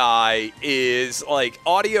 Audio Guy is like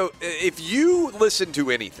audio. If you listen to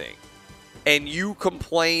anything and you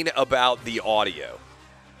complain about the audio,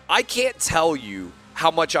 I can't tell you how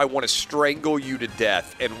much I want to strangle you to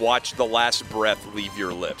death and watch the last breath leave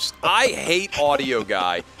your lips. I hate Audio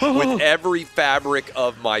Guy with every fabric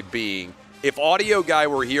of my being. If Audio Guy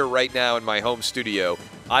were here right now in my home studio,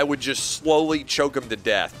 I would just slowly choke him to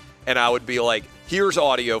death, and I would be like, here's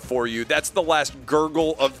audio for you. That's the last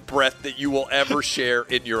gurgle of breath that you will ever share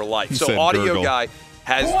in your life. So Audio gurgle. Guy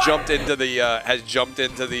has jumped into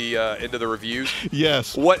the reviews.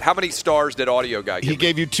 Yes. How many stars did Audio Guy give? He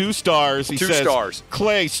gave you 2 stars. He 2 says, stars.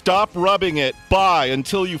 Clay, stop rubbing it. Bye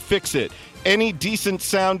until you fix it. Any decent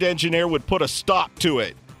sound engineer would put a stop to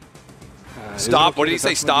it. Stop. What did he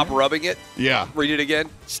say? Stop rubbing it? Yeah. Read it again.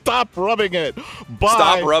 Stop rubbing it. Bye.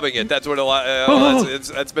 Stop rubbing it. That's what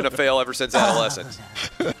that's been a fail ever since adolescence.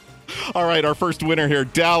 All right, our first winner here,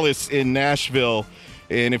 Dallas in Nashville.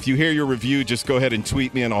 And if you hear your review, just go ahead and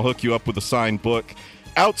tweet me and I'll hook you up with a signed book.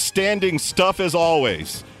 Outstanding stuff as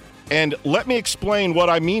always. And let me explain what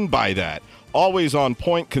I mean by that. Always on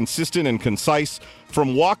point, consistent, and concise.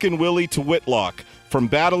 From Walkin' Willie to Whitlock. From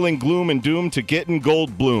battling gloom and doom to getting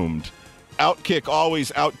gold bloomed. Outkick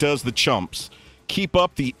always outdoes the chumps. Keep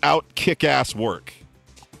up the outkick-ass work.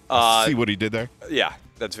 See what he did there? Yeah,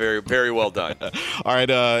 that's very, very well done. All right,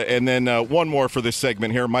 and then one more for this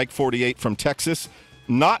segment here. Mike 48 from Texas.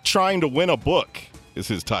 Not Trying to Win a Book is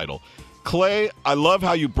his title. Clay, I love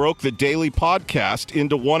how you broke the daily podcast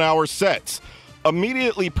into 1-hour sets.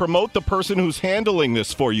 Immediately promote the person who's handling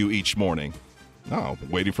this for you each morning. Oh,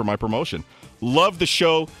 waiting for my promotion. Love the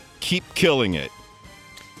show. Keep killing it.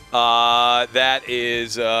 That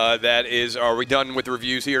is. Are we done with the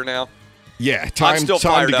reviews here now? Yeah, time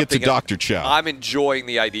to get to Dr. Chow. I'm enjoying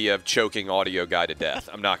the idea of choking audio guy to death.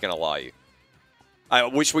 I'm not going to lie to you. I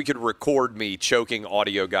wish we could record me choking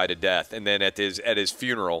audio guy to death, and then at his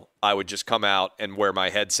funeral, I would just come out and wear my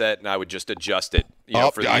headset, and I would just adjust it.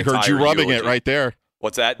 For the I heard you rubbing it right there.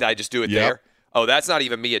 What's that? Did I just do it there? Oh, that's not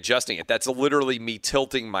even me adjusting it. That's literally me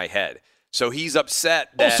tilting my head. So he's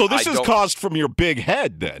upset that so this is caused from your big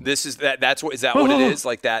head then. This is that's what it is?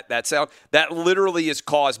 Like that sound? That literally is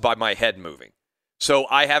caused by my head moving. So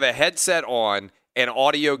I have a headset on and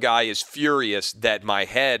audio guy is furious that my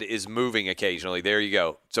head is moving occasionally. There you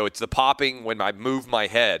go. So it's the popping when I move my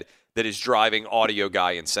head that is driving audio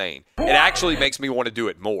guy insane. It actually makes me want to do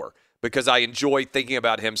it more because I enjoy thinking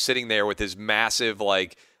about him sitting there with his massive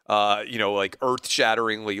like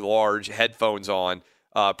earth-shatteringly large headphones on.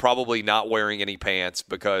 Probably not wearing any pants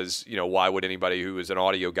because, why would anybody who is an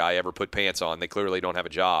audio guy ever put pants on? They clearly don't have a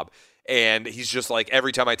job. And he's just like,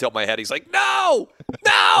 every time I tilt my head, he's like, no,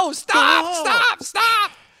 stop.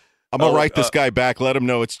 I'm going to write this guy back. Let him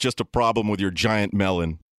know it's just a problem with your giant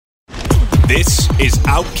melon. This is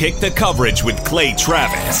Outkick the Coverage with Clay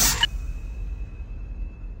Travis.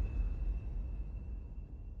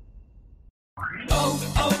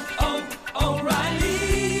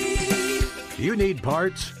 You need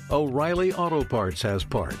parts? O'Reilly Auto Parts has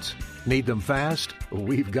parts. Need them fast?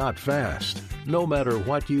 We've got fast. No matter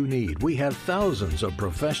what you need, we have thousands of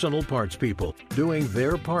professional parts people doing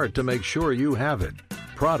their part to make sure you have it.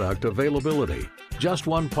 Product availability. Just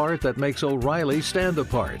one part that makes O'Reilly stand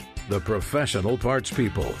apart. The professional parts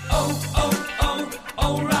people.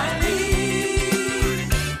 O'Reilly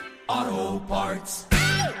Auto Parts.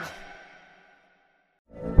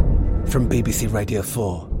 From BBC Radio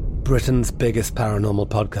 4, Britain's biggest paranormal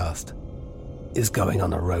podcast is going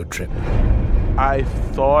on a road trip. I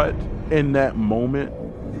thought in that moment,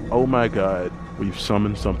 oh my God, we've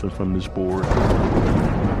summoned something from this board.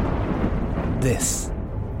 This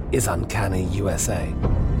is Uncanny USA.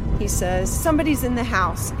 He says, somebody's in the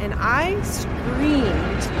house, and I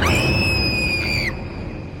screamed.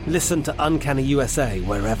 Listen to Uncanny USA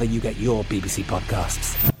wherever you get your BBC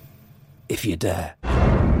podcasts, if you dare.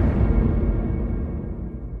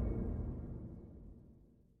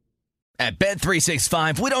 At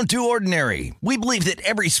Bet365, we don't do ordinary. We believe that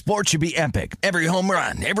every sport should be epic. Every home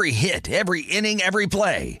run, every hit, every inning, every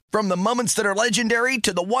play. From the moments that are legendary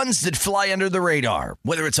to the ones that fly under the radar.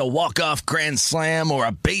 Whether it's a walk-off grand slam or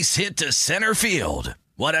a base hit to center field.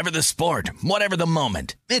 Whatever the sport, whatever the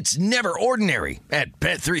moment. It's never ordinary at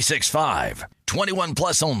Bet365. 21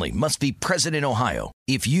 plus only. Must be present in Ohio.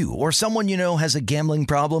 If you or someone you know has a gambling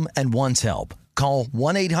problem and wants help, call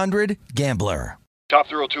 1-800-GAMBLER. Top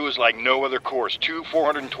Thrill 2 is like no other course. 2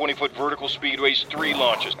 420-foot vertical speedways, 3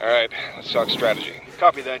 launches. All right, let's talk strategy.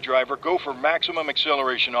 Copy that, driver. Go for maximum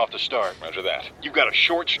acceleration off the start. Roger that. You've got a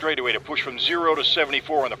short straightaway to push from 0 to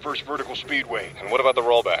 74 on the first vertical speedway. And what about the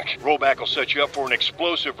rollback? Rollback will set you up for an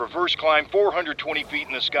explosive reverse climb 420 feet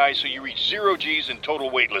in the sky so you reach 0 G's in total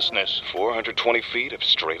weightlessness. 420 feet of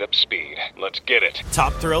straight-up speed. Let's get it.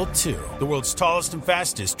 Top Thrill 2, the world's tallest and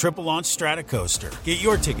fastest triple-launch strata coaster. Get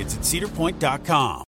your tickets at cedarpoint.com.